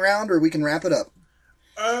lightning round, or we can wrap it up?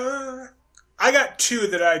 I got two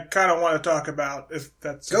that I kind of want to talk about. If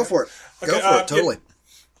that's go for it. Okay, go for it. Totally.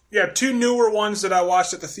 Yeah, two newer ones that I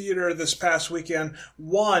watched at the theater this past weekend.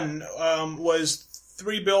 One was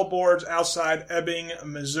 3 Billboards Outside Ebbing,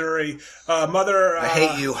 Missouri. Mother. I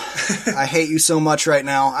hate you. I hate you so much right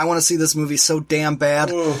now. I want to see this movie so damn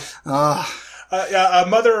bad. A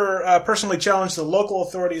mother personally challenged the local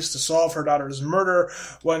authorities to solve her daughter's murder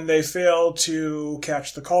when they failed to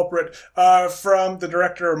catch the culprit. From the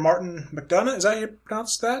director Martin McDonagh, is that how you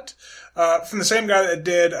pronounce that? From the same guy that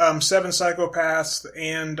did 7 Psychopaths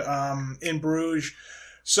and In Bruges.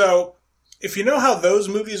 So, if you know how those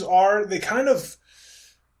movies are, they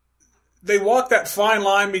walk that fine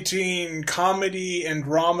line between comedy and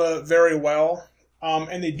drama very well.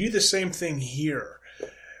 And they do the same thing here,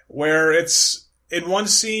 where it's in one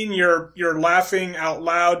scene you're laughing out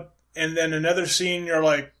loud, and then another scene you're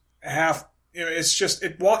like half. It's just,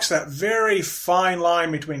 it walks that very fine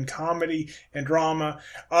line between comedy and drama.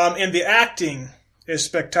 And the acting is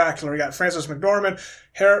spectacular. You got Frances McDormand,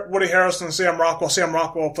 Woody Harrelson, Sam Rockwell. Sam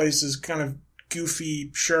Rockwell plays this kind of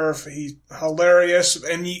goofy sheriff. He's hilarious,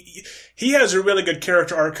 and he has a really good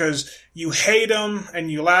character arc because you hate him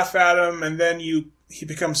and you laugh at him, and then he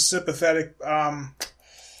becomes sympathetic.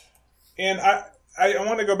 And I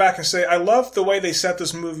want to go back and say I love the way they set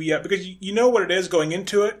this movie up, because you know what it is going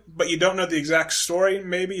into it, but you don't know the exact story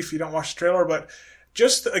maybe if you don't watch the trailer. But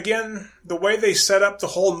just, again, the way they set up the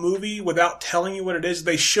whole movie without telling you what it is,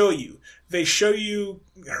 they show you. They show you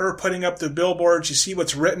her putting up the billboards. You see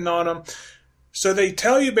what's written on them. So they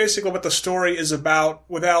tell you basically what the story is about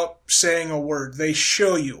without saying a word. They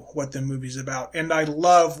show you what the movie's about. And I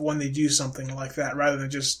love when they do something like that rather than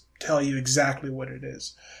just tell you exactly what it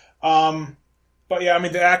is. But yeah, I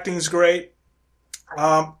mean, the acting's great.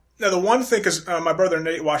 Now, the one thing, because my brother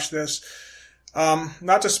Nate watched this,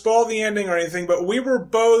 not to spoil the ending or anything, but we were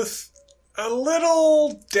both a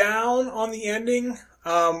little down on the ending,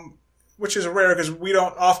 which is rare because we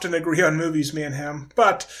don't often agree on movies, me and him.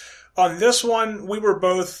 But on this one,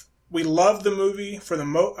 we loved the movie for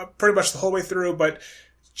pretty much the whole way through, but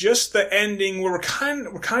just the ending, we're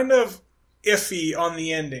kind of iffy on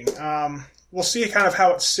the ending. We'll see kind of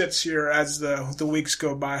how it sits here as the weeks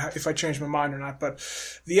go by, if I change my mind or not. But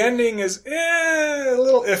the ending is a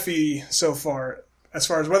little iffy so far as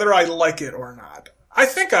whether I like it or not. I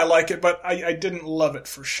think I like it, but I didn't love it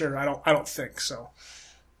for sure. I don't think so.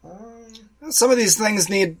 Some of these things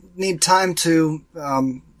need time to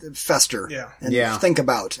fester and think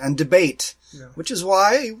about and debate, which is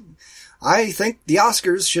why I think the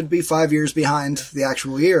Oscars should be 5 years behind the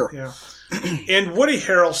actual year. Yeah. And Woody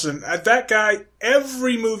Harrelson, that guy,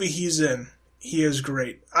 every movie he's in, he is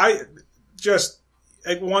great.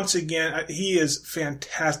 Once again, he is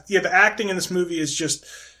fantastic. Yeah, the acting in this movie is just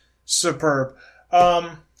superb.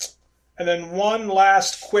 And then one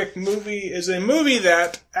last quick movie is a movie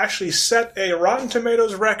that actually set a Rotten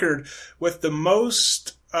Tomatoes record with the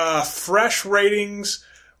most fresh ratings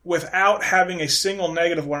without having a single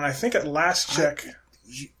negative one. I think at last check...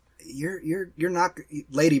 You're not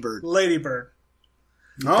Lady Bird. Lady Bird.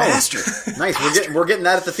 Oh, bastard! Nice. We're getting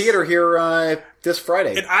that at the theater here this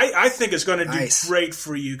Friday. And I think it's going to do great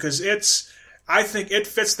for you because I think it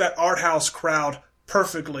fits that art house crowd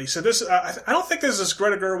perfectly. So this, I don't think this is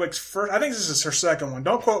Greta Gerwig's first. I think this is her second one.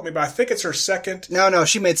 Don't quote me, but I think it's her second. No,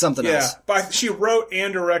 she made something else. Yeah, but she wrote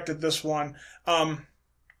and directed this one. And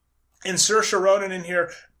Saoirse Ronan in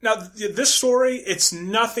here. Now, this story, it's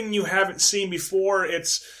nothing you haven't seen before.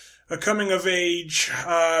 It's a coming-of-age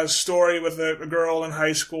story with a girl in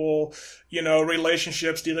high school,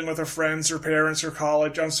 relationships, dealing with her friends, her parents, her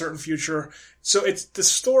college, uncertain future. So the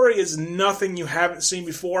story is nothing you haven't seen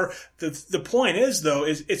before. The point is, though,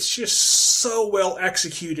 it's just so well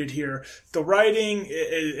executed here. The writing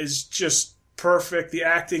is just perfect. The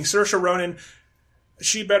acting, Saoirse Ronan,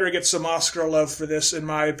 she better get some Oscar love for this, in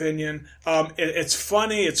my opinion. It's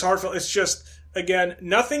funny, it's heartfelt, it's just, again,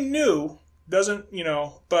 nothing new.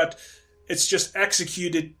 But it's just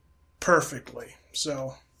executed perfectly.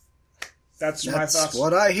 So that's my thoughts. That's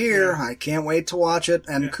what I hear. Yeah. I can't wait to watch it.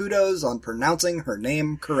 And kudos on pronouncing her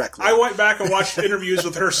name correctly. I went back and watched interviews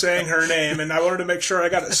with her saying her name, and I wanted to make sure I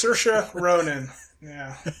got it. Saoirse Ronan.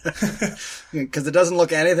 Yeah. Because it doesn't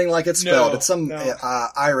look anything like it's spelled. It's some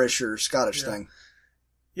Irish or Scottish thing.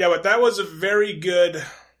 Yeah, but that was a very good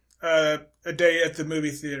a day at the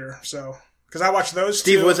movie theater. So... Because I watched those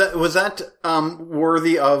Steve, two. was that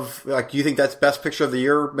worthy of, do you think that's best picture of the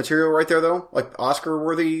year material right there, though? Like, Oscar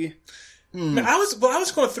worthy? I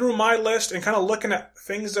was going through my list and kind of looking at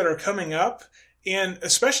things that are coming up, and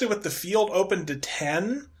especially with the field open to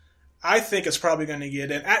 10, I think it's probably going to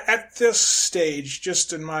get in. At this stage,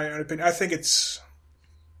 just in my own opinion, I think it's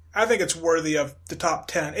worthy of the top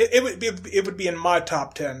 10. It would be in my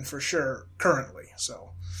top 10 for sure, currently,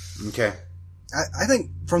 so. Okay. I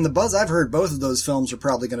think from the buzz I've heard, both of those films are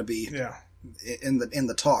probably going to be in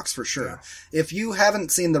the talks for sure. Yeah. If you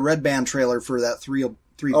haven't seen the Red Band trailer for that three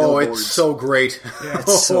billboards, it's so great. Yeah.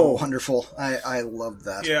 It's so wonderful. I love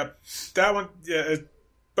that. Yeah, that one. Yeah,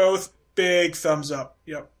 both big thumbs up.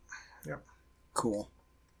 Yep. Cool.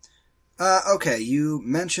 Okay, you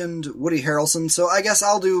mentioned Woody Harrelson, so I guess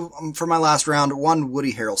I'll do for my last round one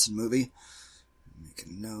Woody Harrelson movie.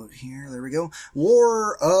 Note here, there we go.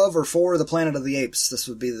 War of or for the Planet of the Apes. This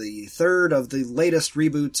would be the third of the latest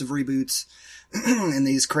reboots of reboots in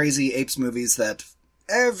these crazy apes movies that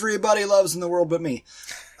everybody loves in the world but me.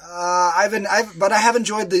 But I have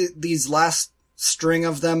enjoyed these last string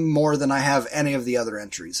of them more than I have any of the other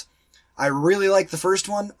entries. I really liked the first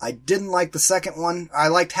one. I didn't like the second one. I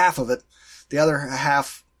liked half of it. The other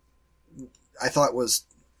half I thought was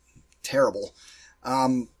terrible.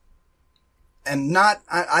 And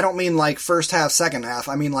I don't mean like first half, second half.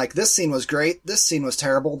 I mean like this scene was great, this scene was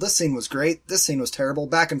terrible, this scene was great, this scene was terrible,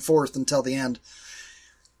 back and forth until the end.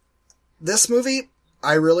 This movie,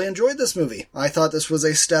 I really enjoyed this movie. I thought this was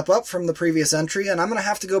a step up from the previous entry, and I'm going to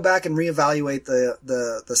have to go back and reevaluate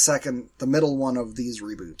the middle one of these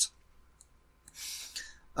reboots.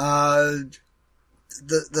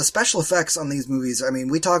 The special effects on these movies, I mean,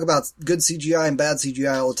 we talk about good CGI and bad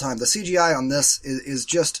CGI all the time. The CGI on this is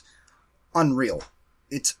just unreal.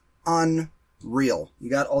 It's unreal. You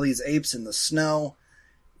got all these apes in the snow.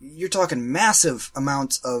 You're talking massive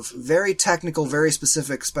amounts of very technical, very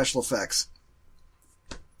specific special effects.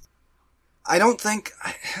 I don't think...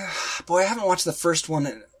 Boy, I haven't watched the first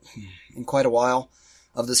one in quite a while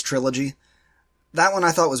of this trilogy. That one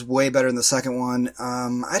I thought was way better than the second one.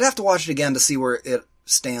 I'd have to watch it again to see where it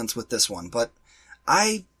stands with this one, but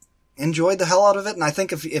I enjoyed the hell out of it, and I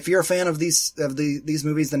think if you're a fan of these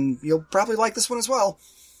movies, then you'll probably like this one as well.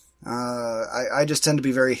 I just tend to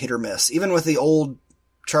be very hit or miss, even with the old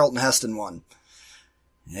Charlton Heston one.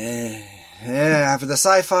 Yeah, for the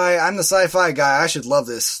sci-fi, I'm the sci-fi guy. I should love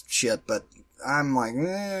this shit, but I'm like,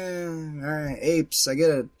 alright, apes, I get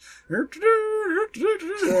it.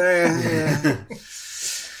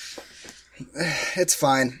 It's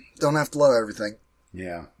fine. Don't have to love everything.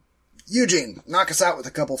 Yeah. Eugene, knock us out with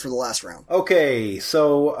a couple for the last round. Okay,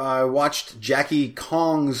 so I watched Jackie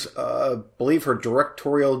Kong's, believe her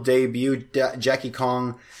directorial debut. Jackie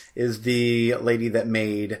Kong is the lady that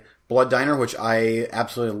made Blood Diner, which I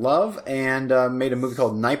absolutely love, and made a movie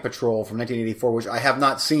called Night Patrol from 1984, which I have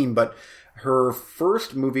not seen, but her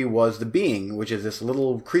first movie was The Being, which is this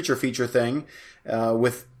little creature feature thing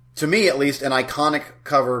with, to me at least, an iconic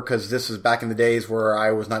cover, because this is back in the days where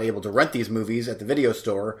I was not able to rent these movies at the video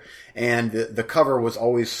store, and the cover was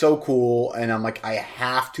always so cool, and I'm like, I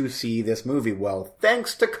have to see this movie. Well,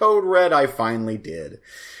 thanks to Code Red, I finally did.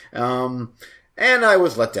 And I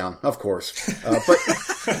was let down, of course. But,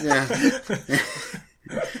 yeah.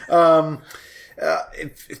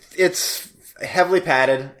 It's heavily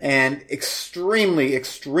padded and extremely,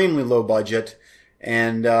 extremely low budget.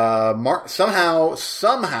 And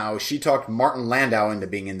somehow she talked Martin Landau into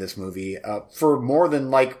being in this movie for more than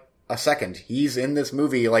like a second. He's in this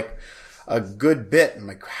movie like a good bit. I'm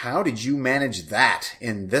like, how did you manage that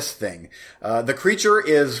in this thing? The creature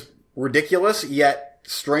is ridiculous yet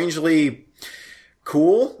strangely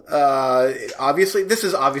cool. Obviously, this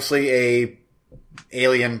is obviously a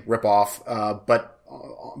Alien ripoff, but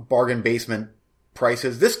bargain basement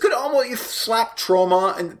prices. This could almost slap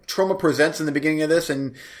Trauma, and Trauma Presents in the beginning of this,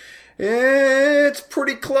 and it's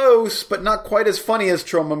pretty close, but not quite as funny as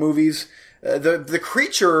Trauma movies. The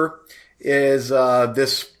creature is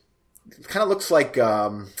this kind of looks like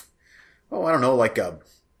I don't know,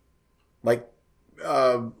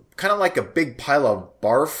 kind of like a big pile of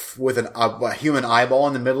barf with a human eyeball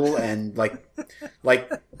in the middle, and like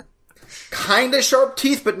kind of sharp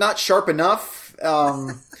teeth, but not sharp enough.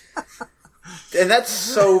 And that's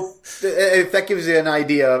so, if that gives you an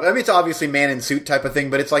idea of, I mean, it's obviously man in suit type of thing,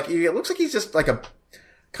 but it's like, it looks like he's just like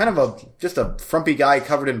just a frumpy guy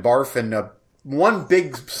covered in barf and one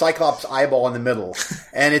big Cyclops eyeball in the middle.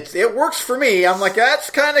 And it works for me. I'm like, that's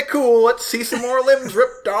kind of cool. Let's see some more limbs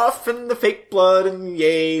ripped off and the fake blood and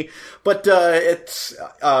yay. But, it's,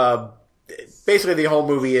 basically the whole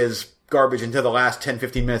movie is garbage until the last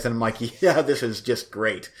 10-15 minutes, and I'm like, yeah, this is just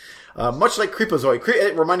great. Much like Creepazoid.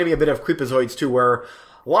 It reminded me a bit of Creepazoids too, where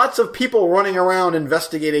lots of people running around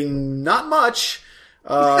investigating not much,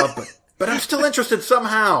 but I'm still interested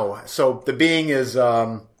somehow. So The Being is,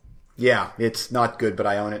 it's not good, but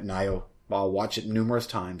I own it and I'll watch it numerous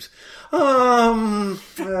times. Should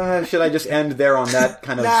I just end there on that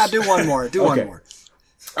kind of... Nah, do one more. One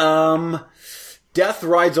more. Death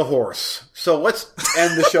Rides a Horse. So let's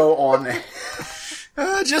end the show on...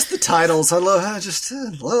 just the titles. I love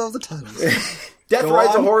the titles. Death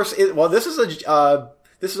Rides a Horse. This is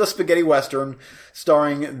a spaghetti western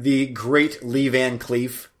starring the great Lee Van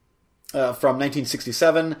Cleef from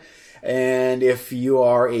 1967. And if you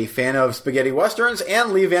are a fan of spaghetti westerns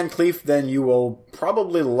and Lee Van Cleef, then you will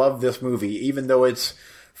probably love this movie, even though it's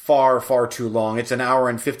far, far too long. It's an hour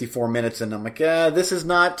and 54 minutes, and I'm like, this is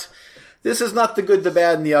not The Good, the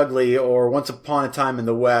Bad, and the Ugly, or Once Upon a Time in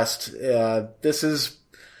the West.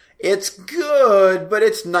 It's good, but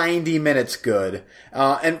it's 90 minutes good.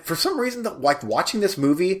 And for some reason, like watching this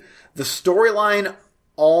movie, the storyline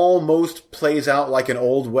almost plays out like an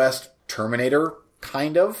Old West Terminator,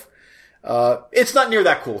 kind of. It's not near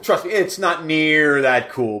that cool. Trust me, it's not near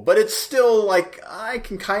that cool, but it's still like, I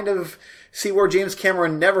can kind of see where James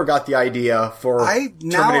Cameron never got the idea for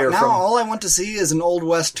Terminator. Now all I want to see is an Old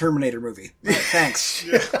West Terminator movie. Thanks.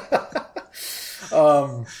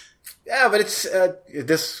 Yeah, but it's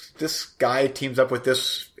this guy teams up with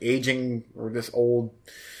this aging or this old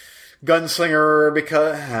gunslinger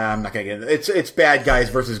because I'm not gonna get it. It's bad guys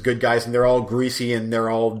versus good guys, and they're all greasy and they're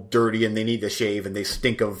all dirty and they need to shave and they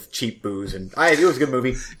stink of cheap booze. And it was a good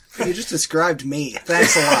movie. You just described me.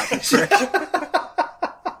 Thanks a lot.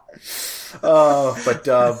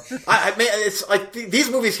 I mean, it's like these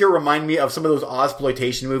movies here remind me of some of those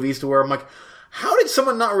Ozploitation movies, to where I'm like, how did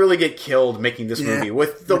someone not really get killed making this movie?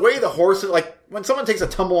 With the way the horse, like when someone takes a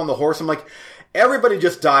tumble on the horse, I'm like, everybody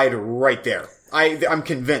just died right there. I'm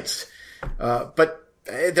convinced. But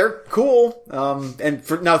they're cool. And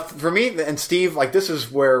for me and Steve, like this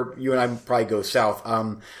is where you and I probably go south.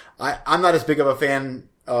 I'm not as big of a fan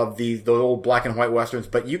of the old black and white westerns,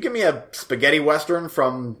 but you give me a spaghetti western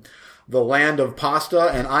from the land of pasta,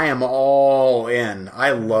 and I am all in.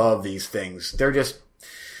 I love these things. They're just.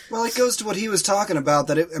 Well, it goes to what he was talking about,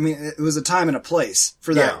 that it was a time and a place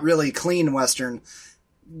for that really clean Western,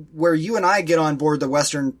 where you and I get on board the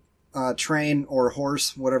Western train or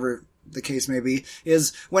horse, whatever the case may be,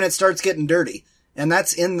 is when it starts getting dirty. And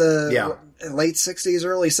that's in the late 60s,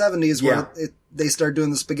 early 70s, where they start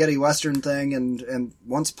doing the spaghetti Western thing, and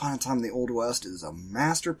Once Upon a Time in the Old West is a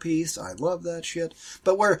masterpiece. I love that shit.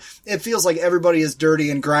 But where it feels like everybody is dirty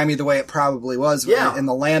and grimy the way it probably was in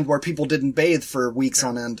the land where people didn't bathe for weeks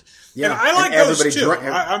on end. Yeah, and I like those too.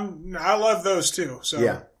 I love those too. So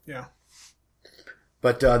yeah.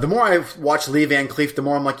 But the more I watch Lee Van Cleef, the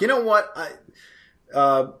more I'm like, you know what?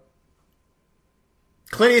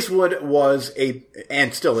 Clint Eastwood was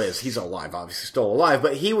and still is, he's alive, obviously still alive,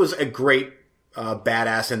 but he was a great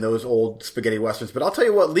badass in those old spaghetti westerns. But I'll tell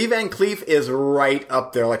you what, Lee Van Cleef is right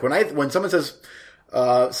up there. Like when someone says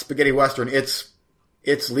spaghetti western, it's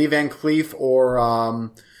Lee Van Cleef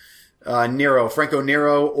or Franco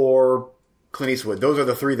Nero or Clint Eastwood. Those are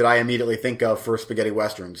the three that I immediately think of for spaghetti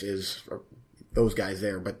westerns, is those guys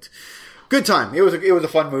there. But good time. It was a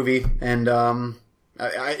fun movie, and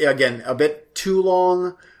again, a bit too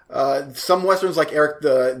long. Some westerns like Eric,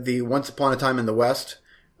 the Once Upon a Time in the West,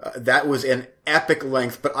 that was an epic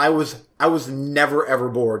length, but I was never ever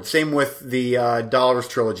bored. Same with the Dollars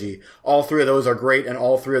trilogy. All three of those are great, and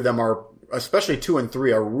all three of them are, especially 2 and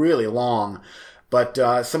 3, are really long.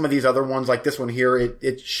 But some of these other ones, like this one here,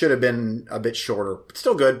 it should have been a bit shorter. It's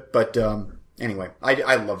still good, but anyway,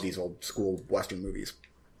 I love these old school western movies.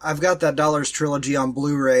 I've got that Dollars trilogy on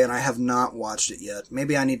Blu-ray, and I have not watched it yet.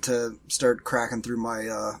 Maybe I need to start cracking through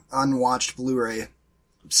my unwatched Blu-ray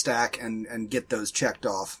stack and get those checked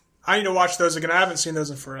off. I need to watch those again. I haven't seen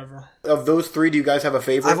those in forever. Of those three, do you guys have a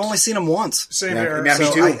favorite? I've only seen them once. Same here. Yeah, so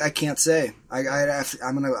me too. I can't say. I'm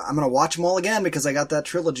gonna watch them all again because I got that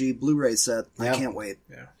trilogy Blu-ray set. I can't wait.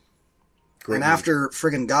 Yeah. Great and movie. after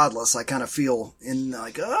friggin' Godless, I kind of feel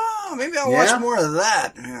maybe I'll watch more of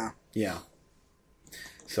that. Yeah. Yeah.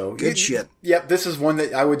 So good shit. Yep, this is one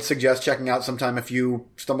that I would suggest checking out sometime if you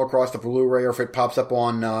stumble across the Blu-ray, or if it pops up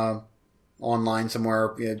on online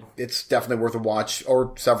somewhere. It's definitely worth a watch,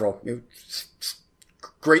 or several.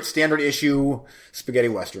 Great standard issue spaghetti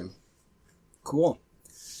western. Cool.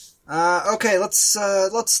 Okay,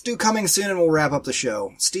 let's do coming soon, and we'll wrap up the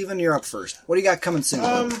show. Steven, you're up first. What do you got coming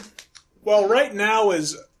soon? Well, right now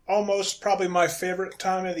is almost probably my favorite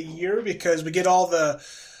time of the year because we get all the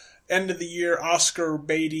end of the year Oscar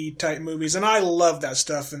Beatty type movies, and I love that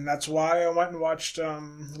stuff, and that's why I went and watched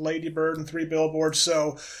Lady Bird and 3 Billboards.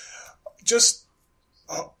 So just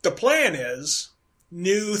the plan is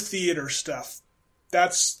new theater stuff.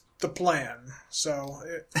 That's the plan. So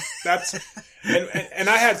that's and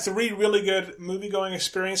I had 3 really good movie going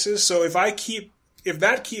experiences. So if that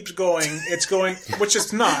keeps going, it's going, which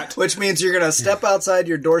it's not. Which means you're going to step outside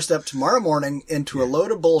your doorstep tomorrow morning into a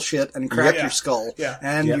load of bullshit and crack your skull. Yeah.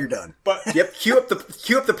 And you're done. But cue up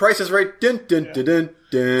the prices right. Dun, dun, dun, dun,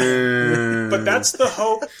 dun. But that's the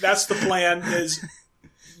hope. That's the plan. Is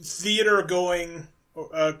theater going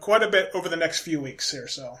quite a bit over the next few weeks here.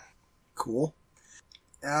 So cool.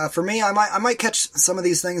 For me, I might catch some of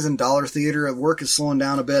these things in dollar theater. Work is slowing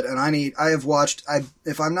down a bit, and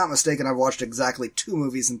if I'm not mistaken, I've watched exactly 2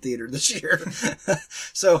 movies in theater this year.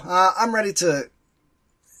 So, I'm ready to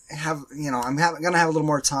have, I'm gonna have a little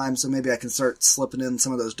more time, so maybe I can start slipping in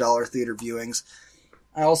some of those dollar theater viewings.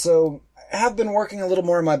 I also have been working a little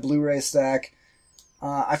more on my Blu-ray stack.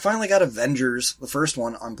 I finally got Avengers, the first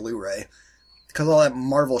one, on Blu-ray. Because all that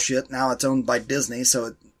Marvel shit, now it's owned by Disney,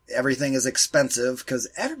 so everything is expensive because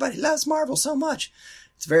everybody loves Marvel so much.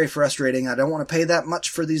 It's very frustrating. I don't want to pay that much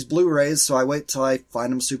for these Blu-rays, so I wait till I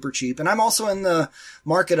find them super cheap. And I'm also in the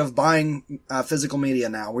market of buying physical media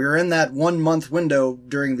now. We're in that 1-month window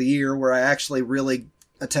during the year where I actually really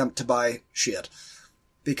attempt to buy shit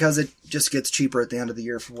because it just gets cheaper at the end of the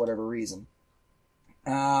year for whatever reason.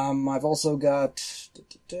 I've also got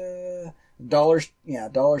Dollars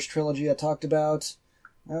trilogy I talked about.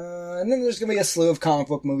 And then there's going to be a slew of comic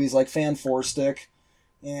book movies like Fan 4-Stick,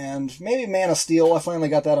 and maybe Man of Steel. I finally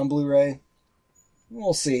got that on Blu-ray.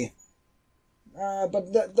 We'll see.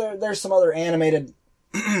 But there's some other animated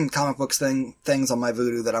comic books things on my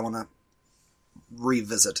Vudu that I want to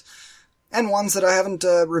revisit. And ones that I haven't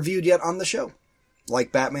reviewed yet on the show,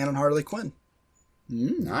 like Batman and Harley Quinn.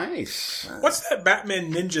 Nice. What's that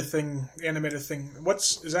Batman Ninja thing, animated thing?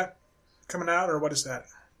 Is that coming out, or what is that?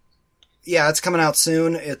 Yeah, it's coming out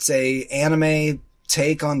soon. It's a anime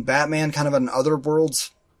take on Batman, kind of an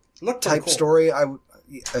Otherworlds Looked pretty type cool. story.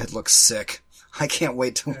 It looks sick. I can't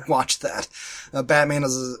wait to watch that. Batman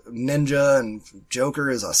is a ninja and Joker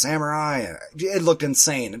is a samurai. It looked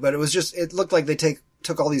insane, but it looked like they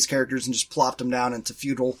took all these characters and just plopped them down into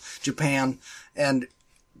feudal Japan, and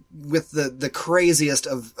with the craziest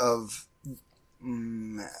of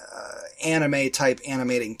anime type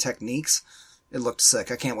animating techniques. It looked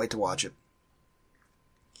sick. I can't wait to watch it.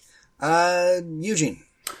 Eugene.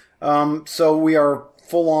 So we are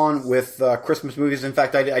full on with Christmas movies. In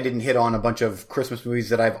fact, I didn't hit on a bunch of Christmas movies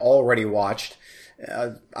that I've already watched.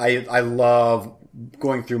 I love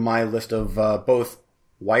going through my list of both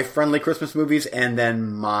wife-friendly Christmas movies and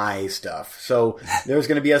then my stuff. So there's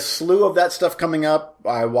going to be a slew of that stuff coming up.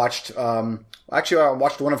 I watched one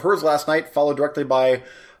of hers last night, followed directly by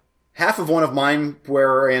half of one of mine,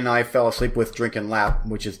 wherein I fell asleep with drink and lap,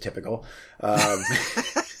 which is typical. So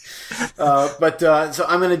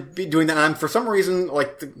I'm going to be doing that. And for some reason,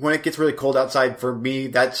 when it gets really cold outside, for me,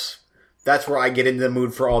 that's where I get into the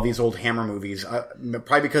mood for all these old Hammer movies.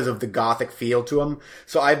 Probably because of the gothic feel to them.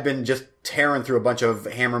 So I've been just tearing through a bunch of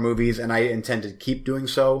Hammer movies, and I intend to keep doing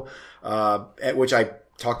so. Which I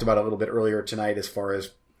talked about a little bit earlier tonight. As far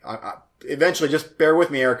as eventually, just bear with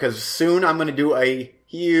me, Eric, because soon I'm going to do a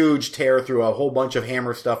huge tear through a whole bunch of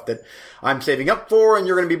Hammer stuff that I'm saving up for, and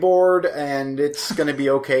you're going to be bored, and it's going to be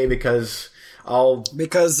okay because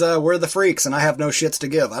we're the freaks and I have no shits to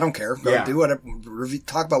give. I don't care. Go do whatever,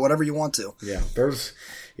 talk about whatever you want to. Yeah, there's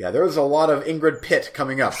a lot of Ingrid Pitt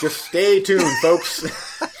coming up. Just stay tuned,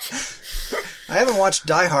 folks. I haven't watched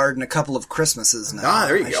Die Hard in a couple of Christmases now.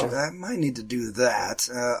 There you go. I might need to do that.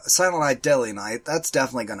 Silent Night, Deadly Night, that's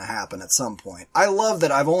definitely going to happen at some point. I love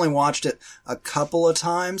that I've only watched it a couple of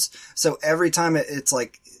times, so every time it's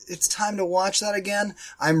like, it's time to watch that again,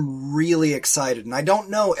 I'm really excited. And I don't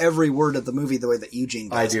know every word of the movie the way that Eugene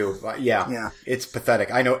does. I do. Yeah. It's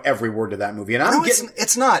pathetic. I know every word of that movie. And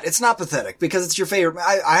it's not pathetic because it's your favorite.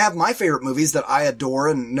 I have my favorite movies that I adore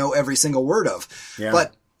and know every single word of. Yeah.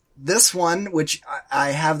 But this one, which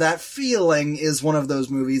I have that feeling is one of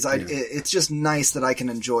those movies, it's just nice that I can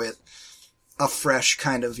enjoy it afresh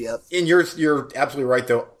kind of yet. And you're absolutely right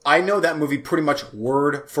though. I know that movie pretty much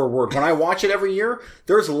word for word. When I watch it every year,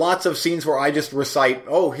 there's lots of scenes where I just recite,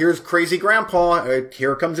 oh, here's crazy grandpa,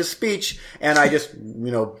 here comes his speech, and I just,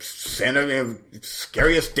 Santa,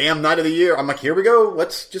 scariest damn night of the year. I'm like, here we go,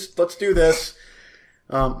 let's do this.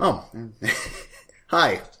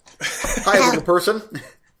 Hi, little person.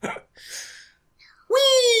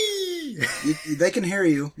 Whee! They can hear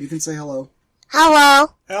you. You can say hello.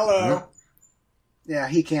 Hello. Hello. Yeah,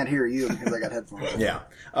 he can't hear you because I got headphones. Yeah.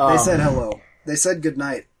 They said hello. They said good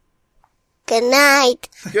night. Good night.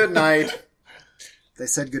 Good night. They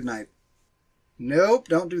said good night. Nope,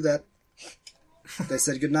 don't do that. They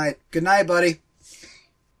said good night. Good night, buddy.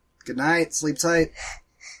 Good night. Sleep tight.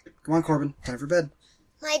 Come on, Corbin. Time for bed.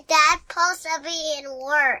 My dad supposed to be in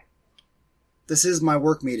work. This is my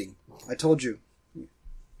work meeting. I told you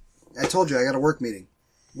I got a work meeting.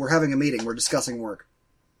 We're having a meeting. We're discussing work.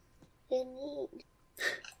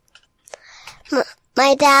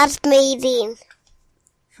 My dad's meeting.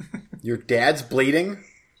 Your dad's bleeding?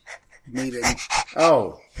 Meeting.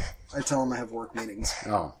 Oh. I tell him I have work meetings.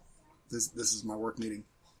 Oh. This is my work meeting.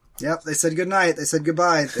 Yep, they said good night. They said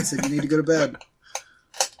goodbye. They said you need to go to bed.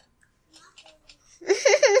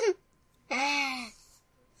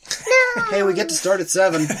 Hey, we get to start at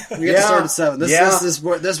 7. We get to start at 7. This is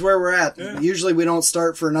where we're at. Yeah. Usually we don't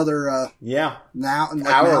start for another now.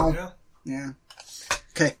 Hour. Yeah.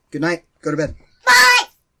 Okay, good night. Go to bed. Bye!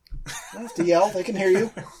 You don't have to yell. They can hear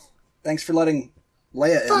you. Thanks for letting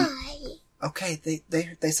Leia in. Bye. Okay,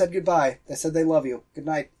 they said goodbye. They said they love you. Good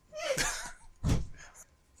night.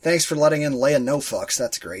 Thanks for letting in Leia no fucks.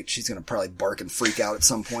 That's great. She's going to probably bark and freak out at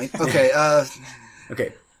some point. Okay,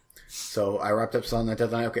 Okay. So I wrapped up Silent Night,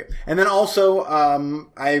 Deadly Night. Okay. And then also,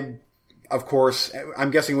 I'm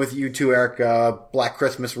guessing with you too, Eric, Black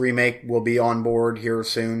Christmas remake will be on board here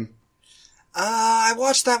soon. I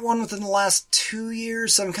watched that one within the last 2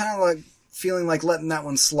 years, so I'm kind of like feeling like letting that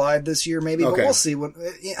one slide this year maybe, but we'll see.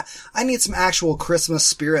 I need some actual Christmas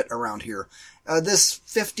spirit around here. This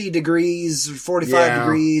 50 degrees, 45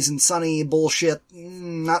 degrees and sunny bullshit,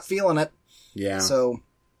 not feeling it. Yeah. So...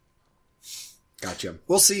 Gotcha.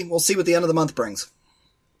 We'll see. We'll see what the end of the month brings.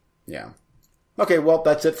 Yeah. Okay, well,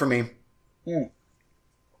 that's it for me. All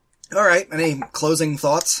right. Any closing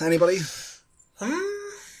thoughts? Anybody?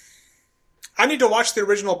 I need to watch the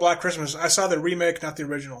original Black Christmas. I saw the remake, not the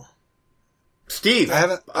original. Steve, I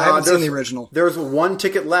haven't seen there's- the original. There's one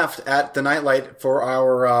ticket left at the Nightlight for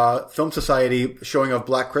our Film Society showing of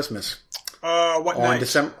Black Christmas What on night?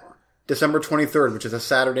 December 23rd, which is a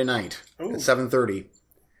Saturday night at 7:30.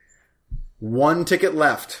 One ticket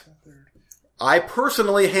left. I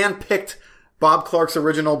personally handpicked Bob Clark's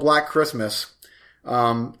original Black Christmas,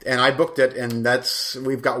 and I booked it, and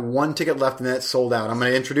we've got one ticket left, and then it's sold out. I'm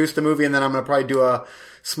going to introduce the movie, and then I'm going to probably do a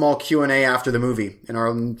small Q&A after the movie in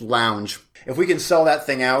our lounge. If we can sell that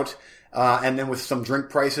thing out, and then with some drink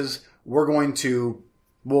prices, we'll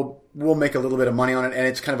make a little bit of money on it, and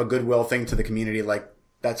it's kind of a goodwill thing to the community. Like,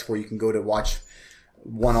 that's where you can go to watch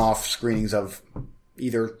one-off screenings of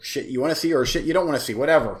either shit you want to see or shit you don't want to see,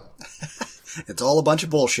 whatever. It's all a bunch of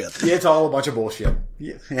bullshit. Yeah, it's all a bunch of bullshit.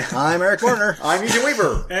 Yeah. I'm Eric Warner. I'm Eugene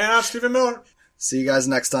Weaver. And I'm Stephen Miller. See you guys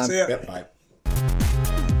next time. See ya. Yep, bye.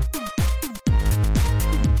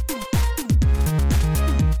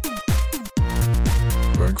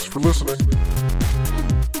 Thanks for listening.